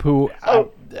Trump, who...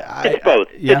 It's both.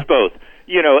 Yeah? It's both.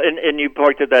 And you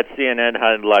pointed that CNN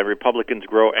headline, Republicans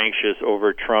grow anxious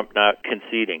over Trump not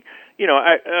conceding.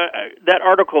 That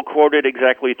article quoted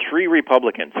exactly 3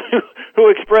 Republicans who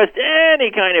expressed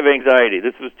any kind of anxiety.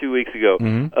 This was 2 weeks ago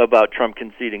about Trump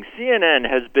conceding. CNN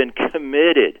has been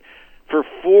committed for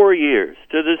 4 years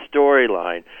to this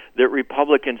storyline that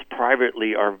Republicans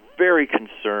privately are very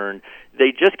concerned.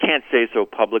 They just can't say so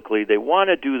publicly. They want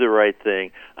to do the right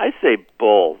thing. I say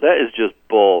bull. That is just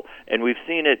bull. And we've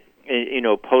seen it,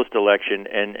 post-election,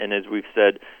 and as we've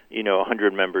said,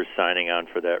 100 members signing on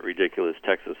for that ridiculous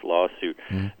Texas lawsuit.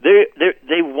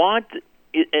 They want,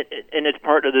 and it's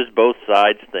part of this both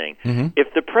sides thing.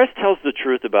 If the press tells the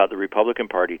truth about the Republican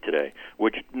Party today,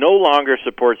 which no longer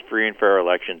supports free and fair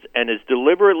elections and is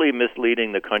deliberately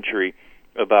misleading the country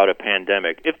about a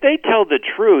pandemic, if they tell the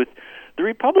truth, the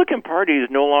Republican Party is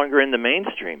no longer in the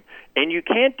mainstream. And you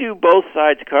can't do both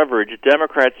sides coverage.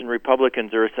 Democrats and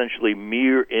Republicans are essentially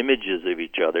mirror images of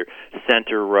each other,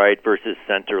 center-right versus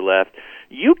center-left.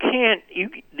 You can't.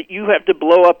 You have to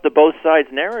blow up the both sides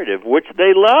narrative, which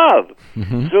they love.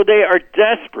 So they are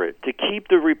desperate to keep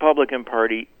the Republican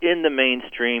Party in the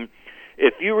mainstream.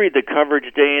 If you read the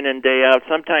coverage day in and day out,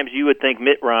 sometimes you would think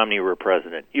Mitt Romney were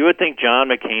president. You would think John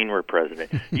McCain were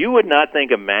president. You would not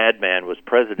think a madman was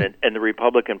president, and the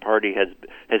Republican Party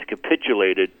has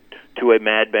capitulated to a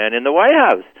madman in the White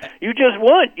House. You just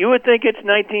won. You would think it's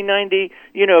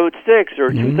 1996 or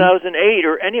 2008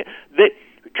 or any.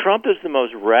 Trump is the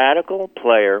most radical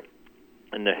player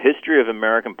in the history of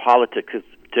American politics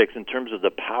in terms of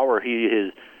the power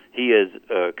he has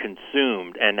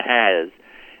consumed and has.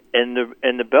 And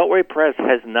the Beltway press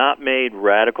has not made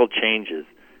radical changes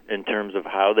in terms of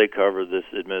how they cover this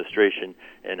administration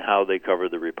and how they cover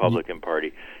the Republican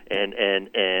Party. And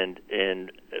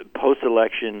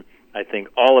post-election, I think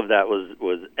all of that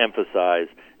was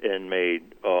emphasized and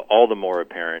made all the more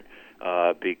apparent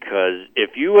because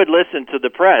if you would listen to the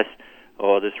press,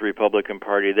 this Republican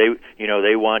Party, they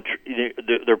want,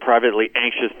 they're privately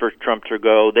anxious for Trump to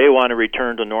go. They want to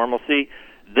return to normalcy.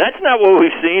 That's not what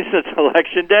we've seen since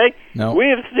Election Day. No. We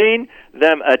have seen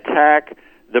them attack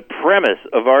the premise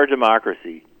of our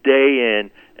democracy day in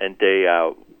and day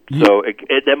out. So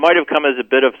that might have come as a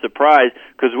bit of surprise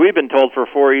because we've been told for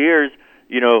 4 years,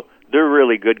 they're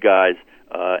really good guys,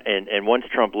 and once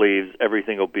Trump leaves,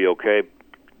 everything will be okay.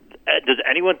 Does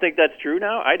anyone think that's true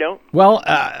now? I don't. Well,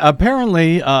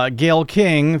 apparently, Gayle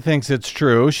King thinks it's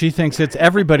true. She thinks it's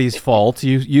everybody's fault.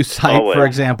 You cite, for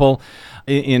example,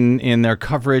 in their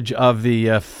coverage of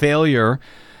the failure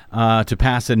to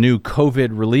pass a new COVID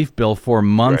relief bill for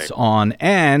months on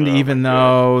end, even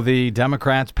though the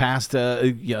Democrats passed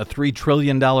a $3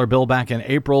 trillion bill back in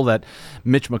April that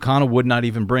Mitch McConnell would not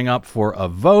even bring up for a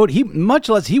vote. Much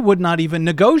less he would not even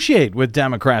negotiate with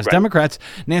Democrats. Democrats,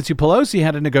 Nancy Pelosi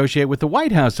had to negotiate with the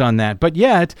White House on that. But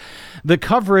yet, the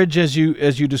coverage, as you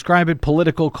describe it,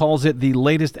 Political calls it the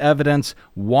latest evidence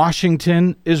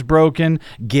Washington is broken.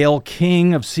 Gayle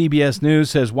King of CBS News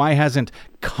says, why hasn't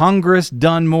Congress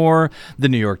done more? The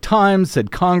New York Times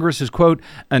said Congress is, quote,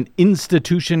 an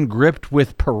institution gripped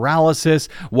with paralysis.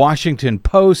 Washington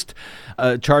Post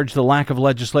charged the lack of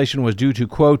legislation was due to,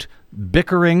 quote,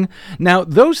 bickering. Now,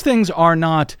 those things are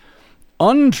not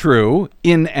untrue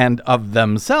in and of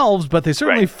themselves, but they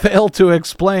certainly fail to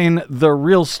explain the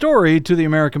real story to the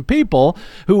American people,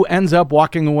 who ends up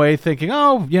walking away thinking,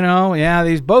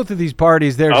 both of these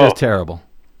parties, they're just terrible.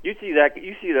 You see that?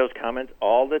 You see those comments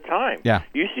all the time. Yeah.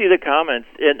 You see the comments,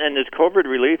 and this COVID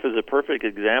relief is a perfect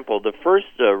example. The first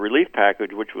relief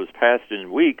package, which was passed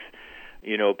in weeks,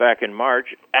 back in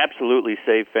March, absolutely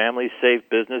saved families,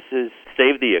 saved businesses,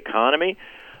 saved the economy.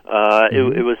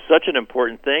 It was such an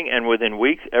important thing, and within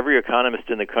weeks, every economist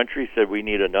in the country said we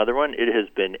need another one. It has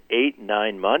been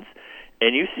 8-9 months,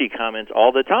 and you see comments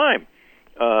all the time.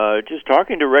 Just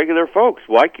talking to regular folks,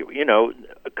 why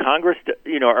Congress,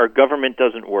 our government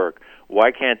doesn't work.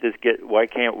 Why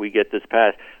can't we get this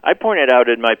passed? I pointed out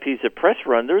in my piece at Press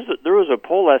Run, there was a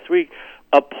poll last week.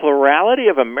 A plurality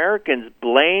of Americans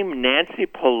blame Nancy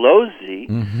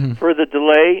Pelosi for the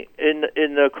delay in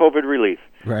the COVID relief.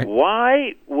 Right.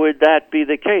 Why would that be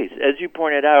the case? As you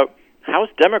pointed out, House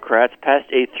Democrats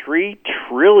passed a $3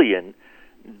 trillion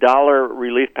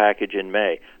relief package in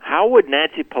May. Why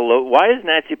is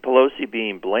Nancy Pelosi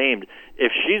being blamed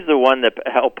if she's the one that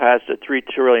helped pass a $3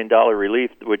 trillion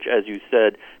relief, which, as you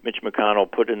said, Mitch McConnell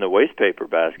put in the waste paper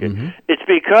basket? It's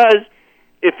because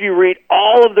if you read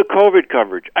all of the COVID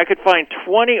coverage, I could find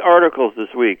 20 articles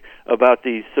this week about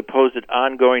these supposed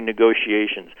ongoing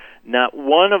negotiations. Not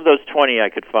one of those 20 I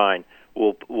could find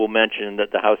will mention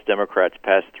that the House Democrats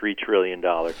passed $3 trillion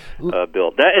bill.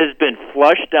 That has been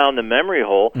flushed down the memory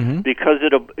hole because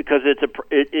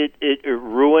it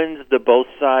ruins the both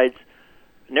sides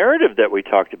narrative that we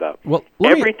talked about. Well,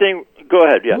 Go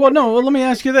ahead. Yeah. Well, let me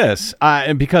ask you this,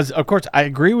 because of course I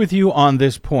agree with you on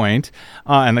this point,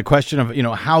 and the question of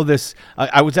how this.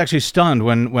 I was actually stunned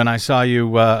when I saw you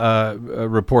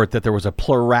report that there was a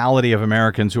plurality of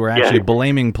Americans who are actually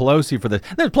blaming Pelosi for this.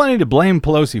 There's plenty to blame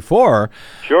Pelosi for.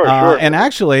 Sure. And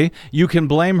actually, you can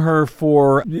blame her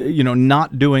for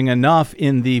not doing enough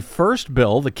in the first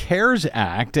bill, the CARES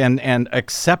Act, and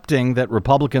accepting that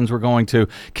Republicans were going to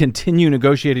continue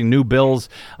negotiating new bills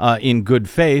in good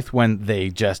faith when they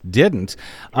just didn't.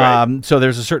 Right. So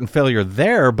there's a certain failure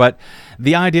there, but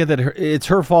the idea that it's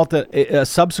her fault that a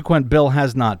subsequent bill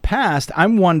has not passed,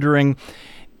 I'm wondering,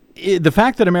 the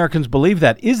fact that Americans believe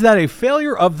that, is that a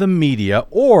failure of the media,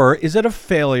 or is it a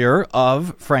failure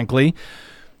of, frankly,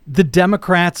 the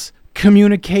Democrats'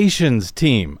 communications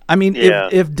team? I mean,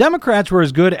 if Democrats were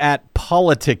as good at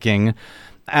politicking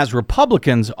as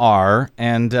Republicans are,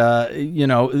 and they're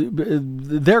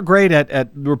great at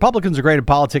Republicans are great at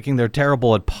politicking, they're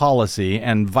terrible at policy,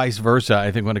 and vice versa,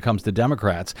 I think, when it comes to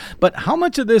Democrats. But how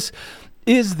much of this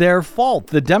is their fault,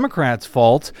 the Democrats'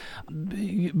 fault,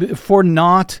 for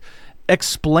not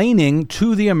explaining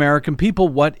to the American people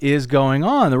what is going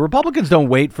on? The Republicans don't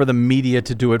wait for the media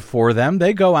to do it for them.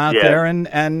 They go out there and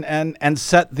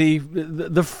set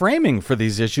the framing for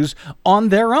these issues on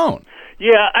their own.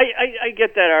 Yeah, I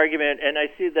get that argument, and I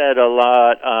see that a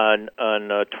lot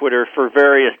on Twitter for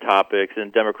various topics,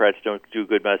 and Democrats don't do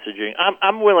good messaging.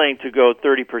 I'm willing to go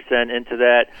 30% into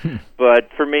that,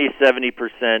 but for me, 70%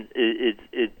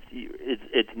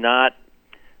 it's not.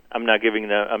 I'm not giving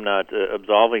them. I'm not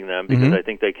absolving them, because I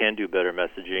think they can do better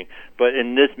messaging. But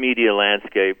in this media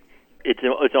landscape,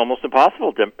 it's almost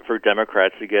impossible for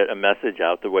Democrats to get a message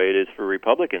out the way it is for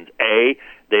Republicans.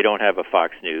 They don't have a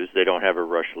Fox News, they don't have a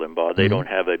Rush Limbaugh, they don't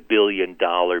have a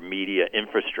billion-dollar media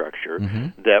infrastructure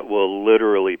that will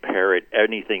literally parrot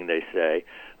anything they say.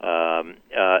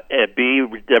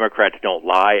 Democrats don't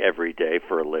lie every day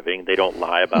for a living. They don't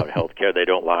lie about health care. They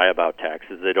don't lie about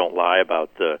taxes. They don't lie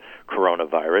about the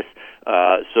coronavirus.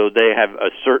 So they have a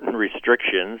certain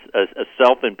restrictions, a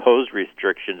self-imposed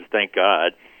restrictions, thank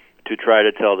God, to try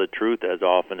to tell the truth as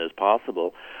often as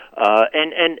possible.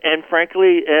 And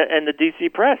frankly, and the D.C.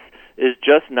 press is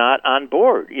just not on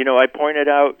board. I pointed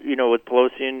out, with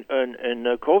Pelosi and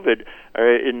COVID,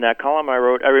 in that column I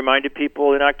wrote, I reminded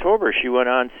people in October she went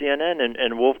on CNN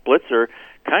and Wolf Blitzer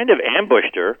kind of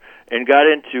ambushed her and got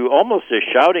into almost a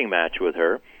shouting match with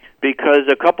her. because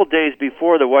a couple days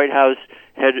before the White House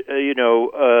had,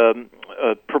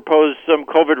 proposed some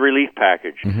COVID relief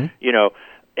package, and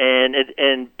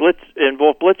both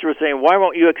Blitzer was saying, why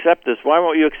won't you accept this? Why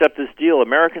won't you accept this deal?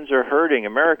 Americans are hurting.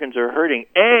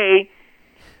 A,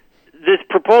 this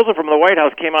proposal from the White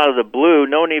House came out of the blue.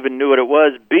 No one even knew what it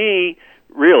was. B,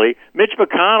 really, Mitch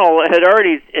McConnell had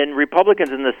already, and Republicans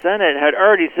in the Senate had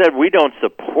already said, we don't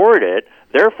support it.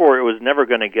 Therefore, it was never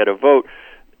going to get a vote.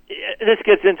 This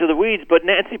gets into the weeds, but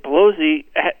Nancy Pelosi,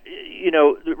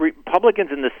 the Republicans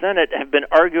in the Senate have been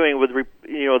arguing with,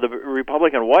 the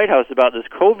Republican White House about this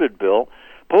COVID bill.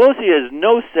 Pelosi has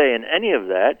no say in any of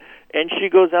that, and she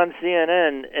goes on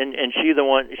CNN, and she's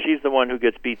the one who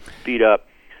gets beat up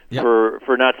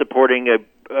for not supporting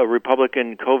a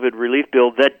Republican COVID relief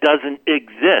bill that doesn't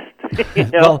exist.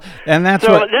 Well, and that's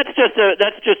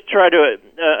just try to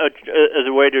as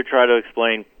a way to try to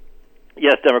explain.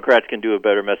 Yes, Democrats can do a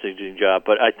better messaging job,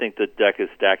 but I think the deck is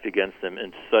stacked against them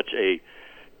in such a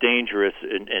dangerous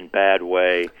and bad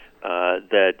way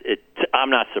that I'm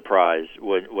not surprised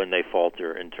when they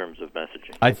falter in terms of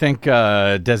messaging. I think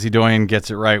Desi Doyen gets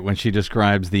it right when she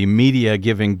describes the media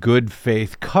giving good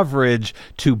faith coverage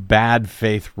to bad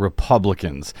faith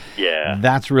Republicans. Yeah.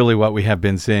 That's really what we have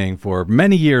been seeing for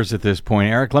many years at this point.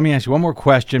 Eric, let me ask you one more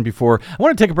question before I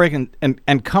want to take a break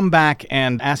and come back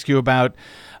and ask you about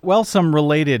some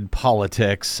related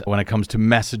politics when it comes to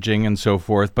messaging and so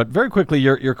forth. But very quickly,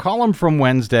 your column from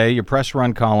Wednesday, your press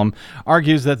run column,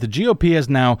 argues that the GOP has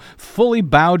now fully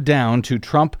bowed down to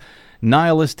Trump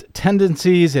nihilist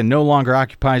tendencies and no longer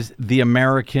occupies the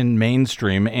American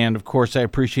mainstream. And of course, I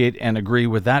appreciate and agree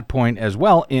with that point as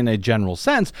well in a general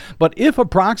sense. But if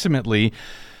approximately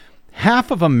half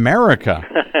of America,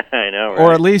 I know, right?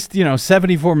 Or at least,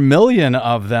 74 million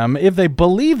of them, if they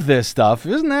believe this stuff,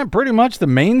 isn't that pretty much the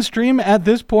mainstream at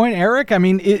this point, Eric? I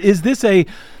mean, is this a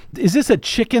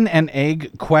chicken and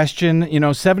egg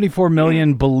question? 74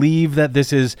 million believe that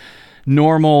this is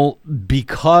normal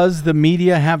because the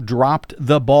media have dropped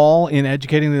the ball in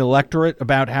educating the electorate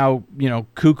about how,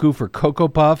 cuckoo for Cocoa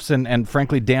Puffs and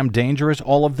frankly, damn dangerous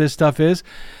all of this stuff is.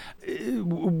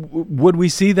 Would we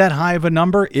see that high of a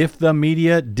number if the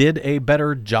media did a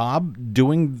better job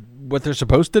doing what they're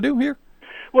supposed to do here?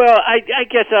 Well, I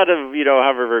guess out of,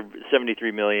 however,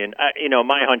 73 million,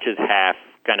 my hunch is half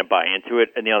kind of buy into it,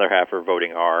 and the other half are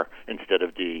voting R instead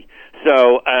of D.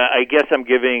 So I guess I'm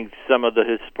giving some of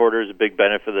his supporters a big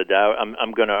benefit of the doubt.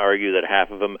 I'm going to argue that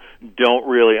half of them don't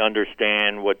really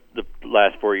understand what the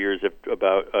last 4 years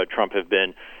about Trump have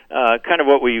been, kind of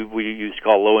what we used to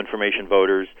call low information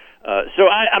voters. So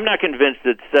I'm not convinced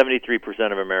that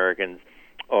 73% of Americans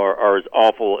are as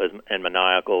awful and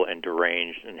maniacal and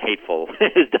deranged and hateful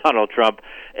as Donald Trump,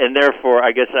 and therefore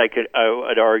I guess I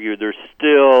would argue there's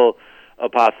still a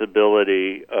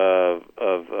possibility of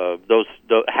those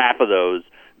half of those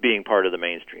being part of the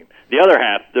mainstream. The other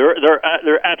half, there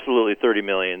are absolutely 30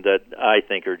 million that I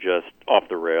think are just off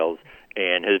the rails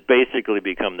and has basically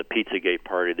become the Pizzagate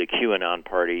party, the QAnon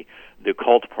party, the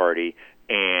cult party.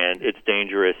 And it's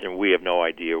dangerous, and we have no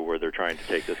idea where they're trying to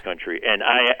take this country. And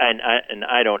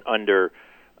I don't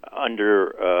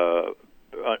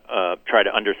try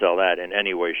to undersell that in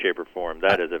any way, shape, or form.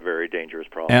 That is a very dangerous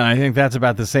problem. And I think that's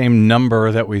about the same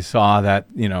number that we saw that,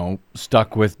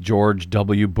 stuck with George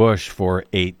W. Bush for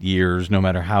 8 years, no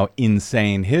matter how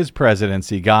insane his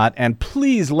presidency got. And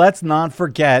please, let's not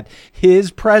forget,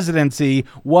 his presidency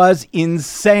was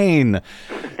insane.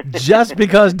 Just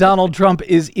because Donald Trump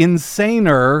is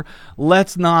insaner,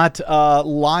 let's not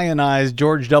lionize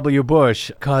George W. Bush,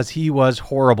 because he was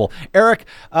horrible. Eric,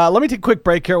 let me take a quick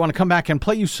break here. I want to come back and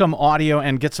play you some audio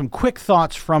and get some quick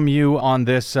thoughts from you on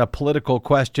this political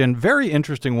question. Very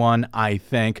interesting one, I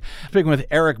think. Speaking with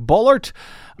Eric Boehlert,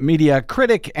 media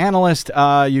critic, analyst.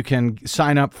 You can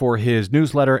sign up for his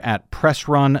newsletter at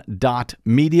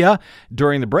pressrun.media.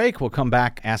 During the break, we'll come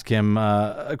back, ask him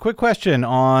a quick question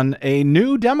on a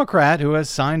new Democrat who has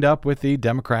signed up with the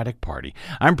Democratic Party.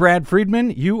 I'm Brad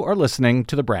Friedman. You are listening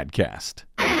to the BradCast.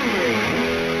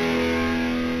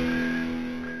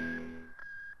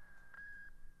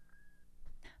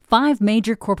 5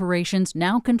 major corporations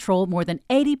now control more than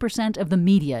 80% of the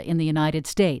media in the United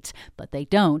States, but they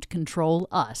don't control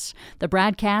us. The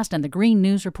BradCast and the Green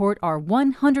News Report are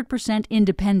 100%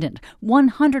 independent,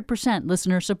 100%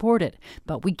 listener-supported.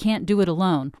 But we can't do it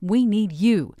alone. We need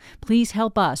you. Please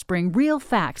help us bring real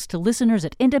facts to listeners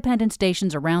at independent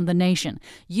stations around the nation.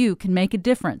 You can make a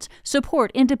difference.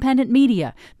 Support independent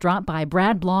media. Drop by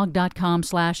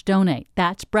bradblog.com/donate.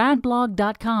 That's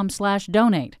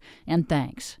bradblog.com/donate. And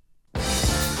thanks.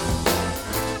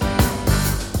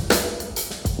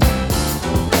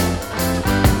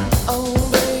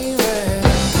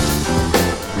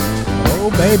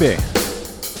 baby.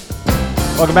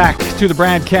 Welcome back to the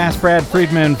BradCast. Brad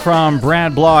Friedman from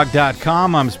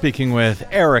BradBlog.com. I'm speaking with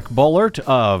Eric Boehlert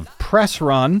of Press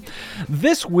Run.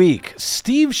 This week,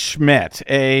 Steve Schmidt,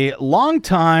 a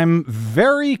longtime,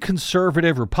 very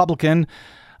conservative Republican,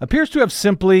 appears to have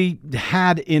simply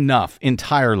had enough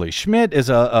entirely. Schmidt is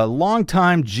a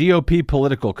longtime GOP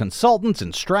political consultant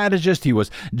and strategist. He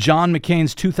was John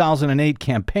McCain's 2008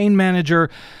 campaign manager,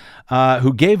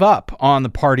 who gave up on the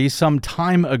party some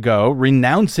time ago,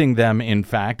 renouncing them, in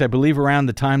fact, I believe around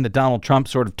the time that Donald Trump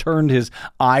sort of turned his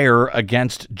ire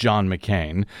against John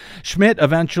McCain. Schmidt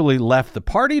eventually left the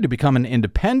party to become an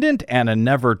independent and a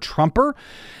never-Trumper,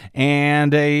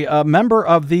 and a member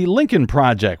of the Lincoln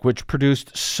Project, which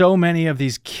produced so many of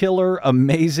these killer,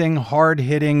 amazing,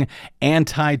 hard-hitting,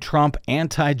 anti-Trump,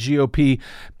 anti-GOP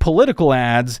political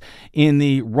ads in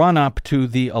the run-up to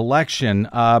the election.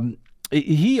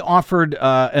 He offered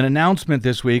an announcement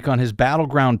this week on his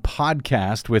Battleground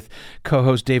podcast with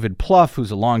co-host David Plouffe,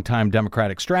 who's a longtime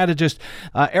Democratic strategist.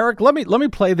 Eric, let me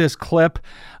play this clip,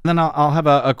 and then I'll have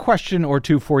a question or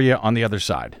two for you on the other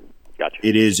side. Gotcha.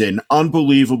 It is an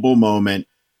unbelievable moment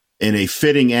and a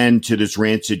fitting end to this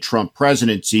rancid Trump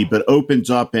presidency, but opens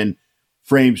up and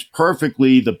frames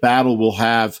perfectly the battle we'll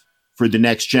have for the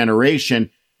next generation.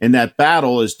 And that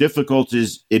battle, as difficult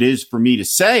as it is for me to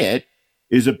say it,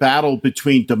 is a battle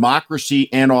between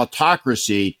democracy and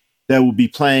autocracy that will be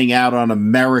playing out on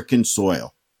American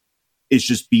soil. It's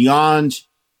just beyond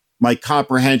my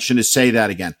comprehension to say that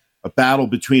again. A battle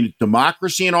between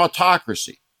democracy and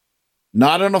autocracy,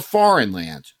 not on a foreign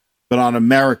land, but on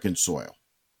American soil.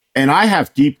 And I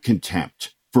have deep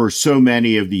contempt for so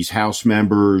many of these House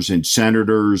members and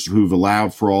senators who've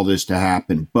allowed for all this to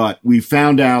happen. But we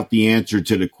found out the answer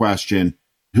to the question,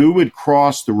 who would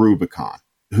cross the Rubicon?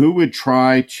 Who would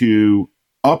try to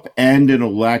upend an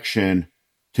election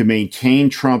to maintain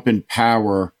Trump in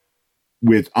power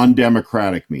with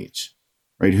undemocratic means,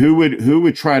 right? Who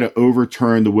would try to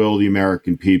overturn the will of the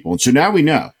American people? And so now we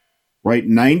know, right?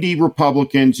 90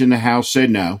 Republicans in the House said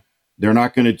no, they're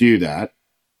not going to do that.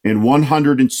 And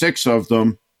 106 of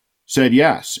them said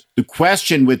yes. The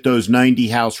question with those 90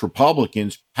 House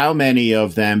Republicans, how many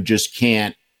of them just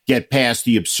can't get past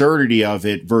the absurdity of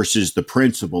it versus the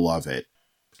principle of it?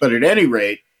 But at any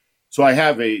rate, so I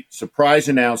have a surprise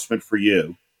announcement for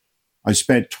you. I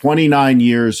spent 29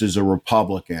 years as a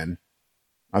Republican.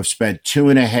 I've spent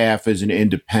 2.5 as an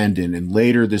independent. And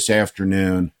later this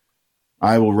afternoon,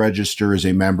 I will register as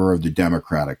a member of the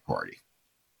Democratic Party.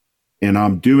 And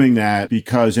I'm doing that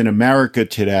because in America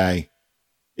today,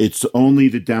 it's only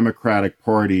the Democratic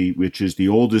Party, which is the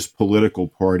oldest political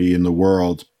party in the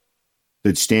world,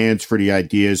 that stands for the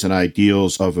ideas and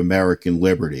ideals of American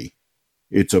liberty.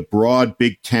 It's a broad,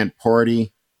 big tent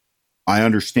party. I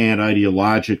understand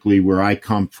ideologically where I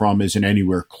come from isn't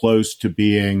anywhere close to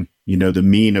being, the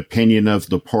mean opinion of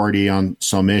the party on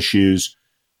some issues.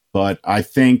 But I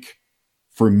think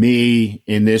for me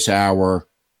in this hour,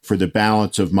 for the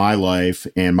balance of my life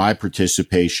and my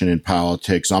participation in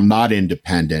politics, I'm not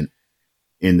independent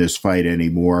in this fight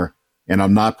anymore. And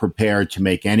I'm not prepared to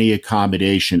make any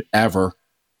accommodation ever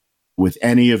with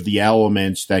any of the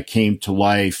elements that came to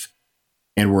life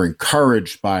and were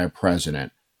encouraged by a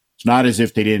president. It's not as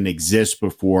if they didn't exist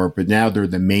before, but now they're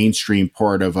the mainstream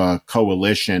part of a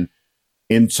coalition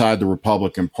inside the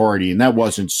Republican Party. And that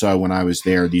wasn't so when I was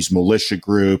there. These militia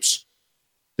groups,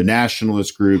 the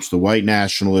nationalist groups, the white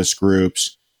nationalist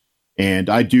groups. And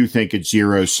I do think it's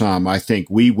zero sum. I think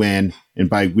we win. And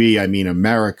by we, I mean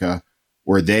America,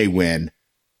 or they win.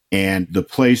 And the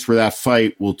place where that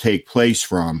fight will take place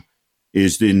from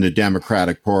is in the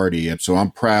Democratic Party. And so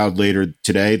I'm proud later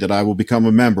today that I will become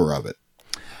a member of it.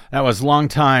 That was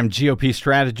longtime GOP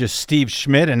strategist Steve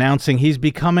Schmidt announcing he's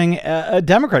becoming a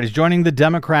Democrat. He's joining the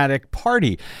Democratic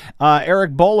Party.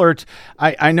 Eric Boehlert,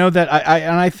 I know that,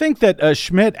 I think that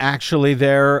Schmidt actually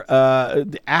there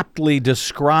aptly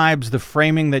describes the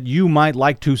framing that you might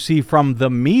like to see from the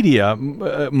media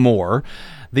more.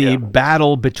 The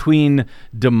battle between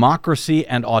democracy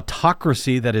and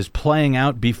autocracy that is playing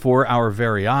out before our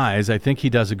very eyes. I think he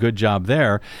does a good job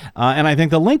there. And I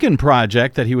think the Lincoln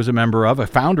Project that he was a member of, a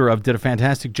founder of, did a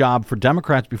fantastic job for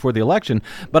Democrats before the election.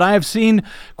 But I have seen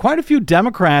quite a few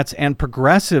Democrats and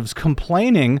progressives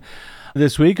complaining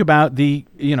this week about the,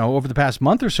 over the past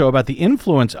month or so, about the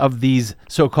influence of these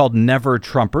so-called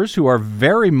never-Trumpers who are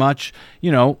very much,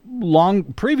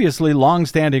 previously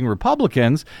long-standing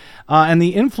Republicans, and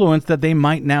the influence that they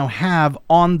might now have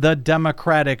on the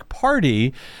Democratic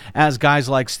Party as guys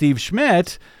like Steve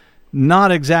Schmidt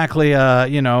not exactly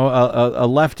a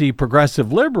lefty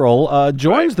progressive liberal,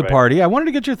 joins the party. I wanted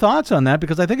to get your thoughts on that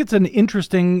because I think it's an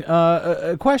interesting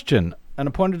question and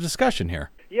a point of discussion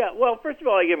here. Yeah, well, first of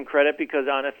all, I give him credit because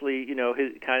honestly,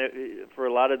 his for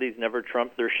a lot of these never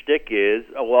Trumps, their shtick is,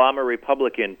 well, I'm a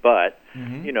Republican, but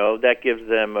that gives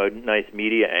them a nice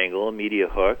media angle, a media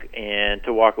hook, and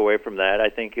to walk away from that, I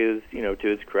think is, to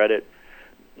his credit,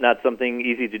 not something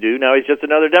easy to do. Now he's just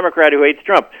another Democrat who hates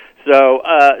Trump. So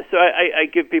I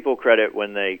give people credit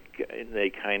when they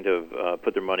kind of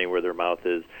put their money where their mouth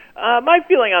is. My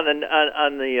feeling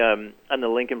on the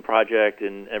Lincoln Project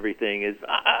and everything is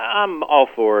I'm all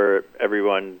for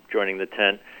everyone joining the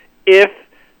tent. If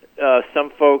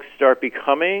some folks start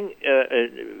becoming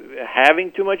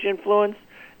having too much influence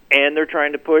and they're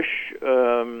trying to push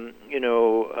an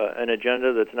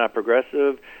agenda that's not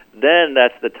progressive, then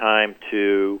that's the time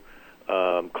to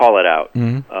call it out.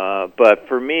 But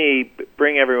for me,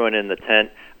 bring everyone in the tent.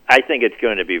 I think it's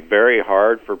going to be very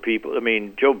hard for people. I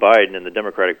mean, Joe Biden and the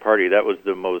Democratic Party, that was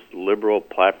the most liberal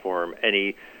platform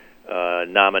any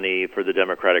nominee for the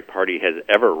Democratic Party has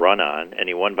ever run on, and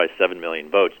he won by 7 million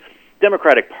votes.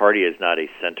 Democratic Party is not a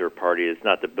center party. It's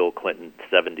not the Bill Clinton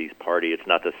 70s party. It's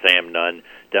not the Sam Nunn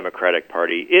Democratic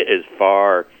Party. It is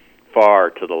far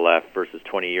to the left versus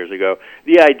 20 years ago.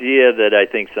 The idea that I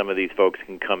think some of these folks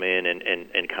can come in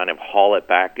and kind of haul it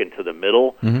back into the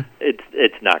middle,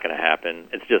 it's not going to happen.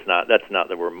 It's just not. That's not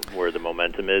where the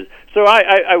momentum is. So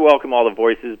I welcome all the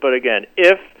voices, but again,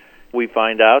 if we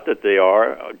find out that they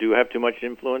do have too much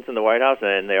influence in the White House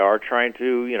and they are trying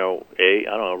to,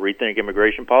 rethink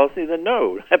immigration policy, then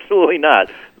no, absolutely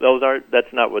not.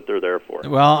 That's not what they're there for.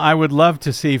 Well, I would love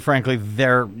to see, frankly,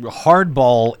 their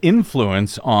hardball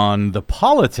influence on the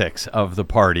politics of the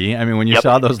party. I mean, when you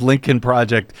saw those Lincoln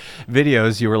Project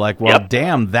videos, you were like, well,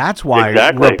 damn, that's why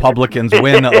Republicans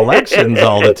win elections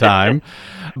all the time.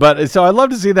 But so I'd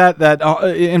love to see that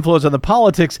influence on the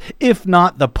politics, if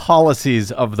not the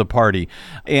policies of the party.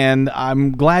 And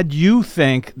I'm glad you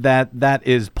think that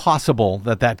is possible,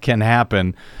 that can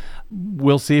happen.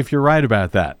 We'll see if you're right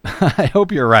about that. I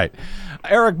hope you're right.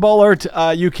 Eric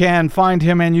Boehlert, you can find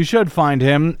him, and you should find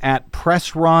him, at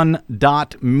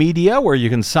pressrun.media, where you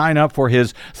can sign up for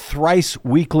his thrice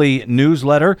weekly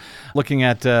newsletter, looking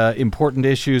at important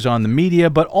issues on the media,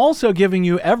 but also giving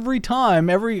you every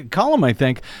column, I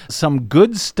think, some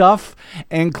good stuff,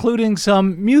 including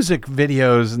some music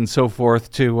videos and so forth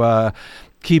to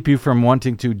keep you from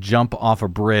wanting to jump off a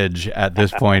bridge at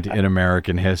this point in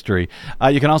American history.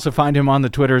 You can also find him on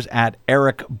the Twitters at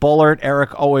Eric Boehlert.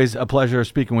 Eric, always a pleasure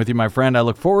speaking with you, my friend. I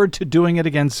look forward to doing it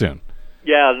again soon.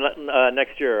 Yeah,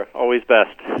 next year, always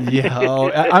best.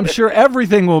 I'm sure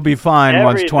everything will be fine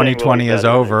once 2020 is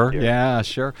over. Yeah,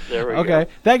 sure. There we go. Okay,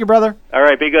 thank you, brother. All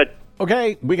right, be good.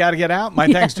 Okay, we got to get out. My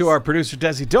thanks to our producer,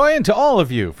 Desi Doy, and to all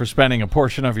of you for spending a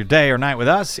portion of your day or night with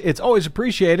us. It's always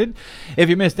appreciated. If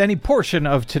you missed any portion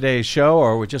of today's show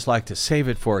or would just like to save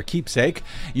it for a keepsake,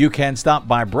 you can stop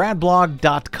by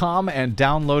bradblog.com and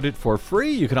download it for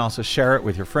free. You can also share it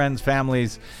with your friends,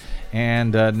 families,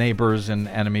 and neighbors and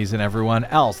enemies and everyone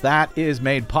else. That is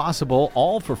made possible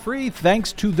all for free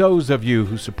thanks to those of you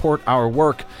who support our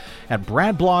work at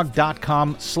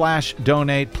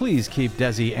bradblog.com/donate. Please keep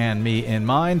Desi and me in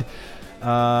mind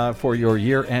for your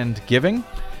year-end giving.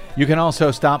 You can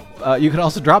also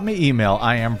drop me email.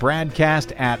 I am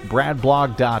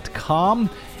bradcast@bradblog.com.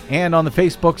 And on the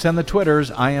Facebooks and the Twitters,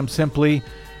 I am simply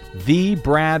The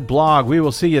Brad Blog. We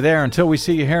will see you there. Until we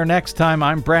see you here next time,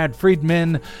 I'm Brad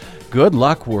Friedman. Good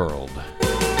luck, world.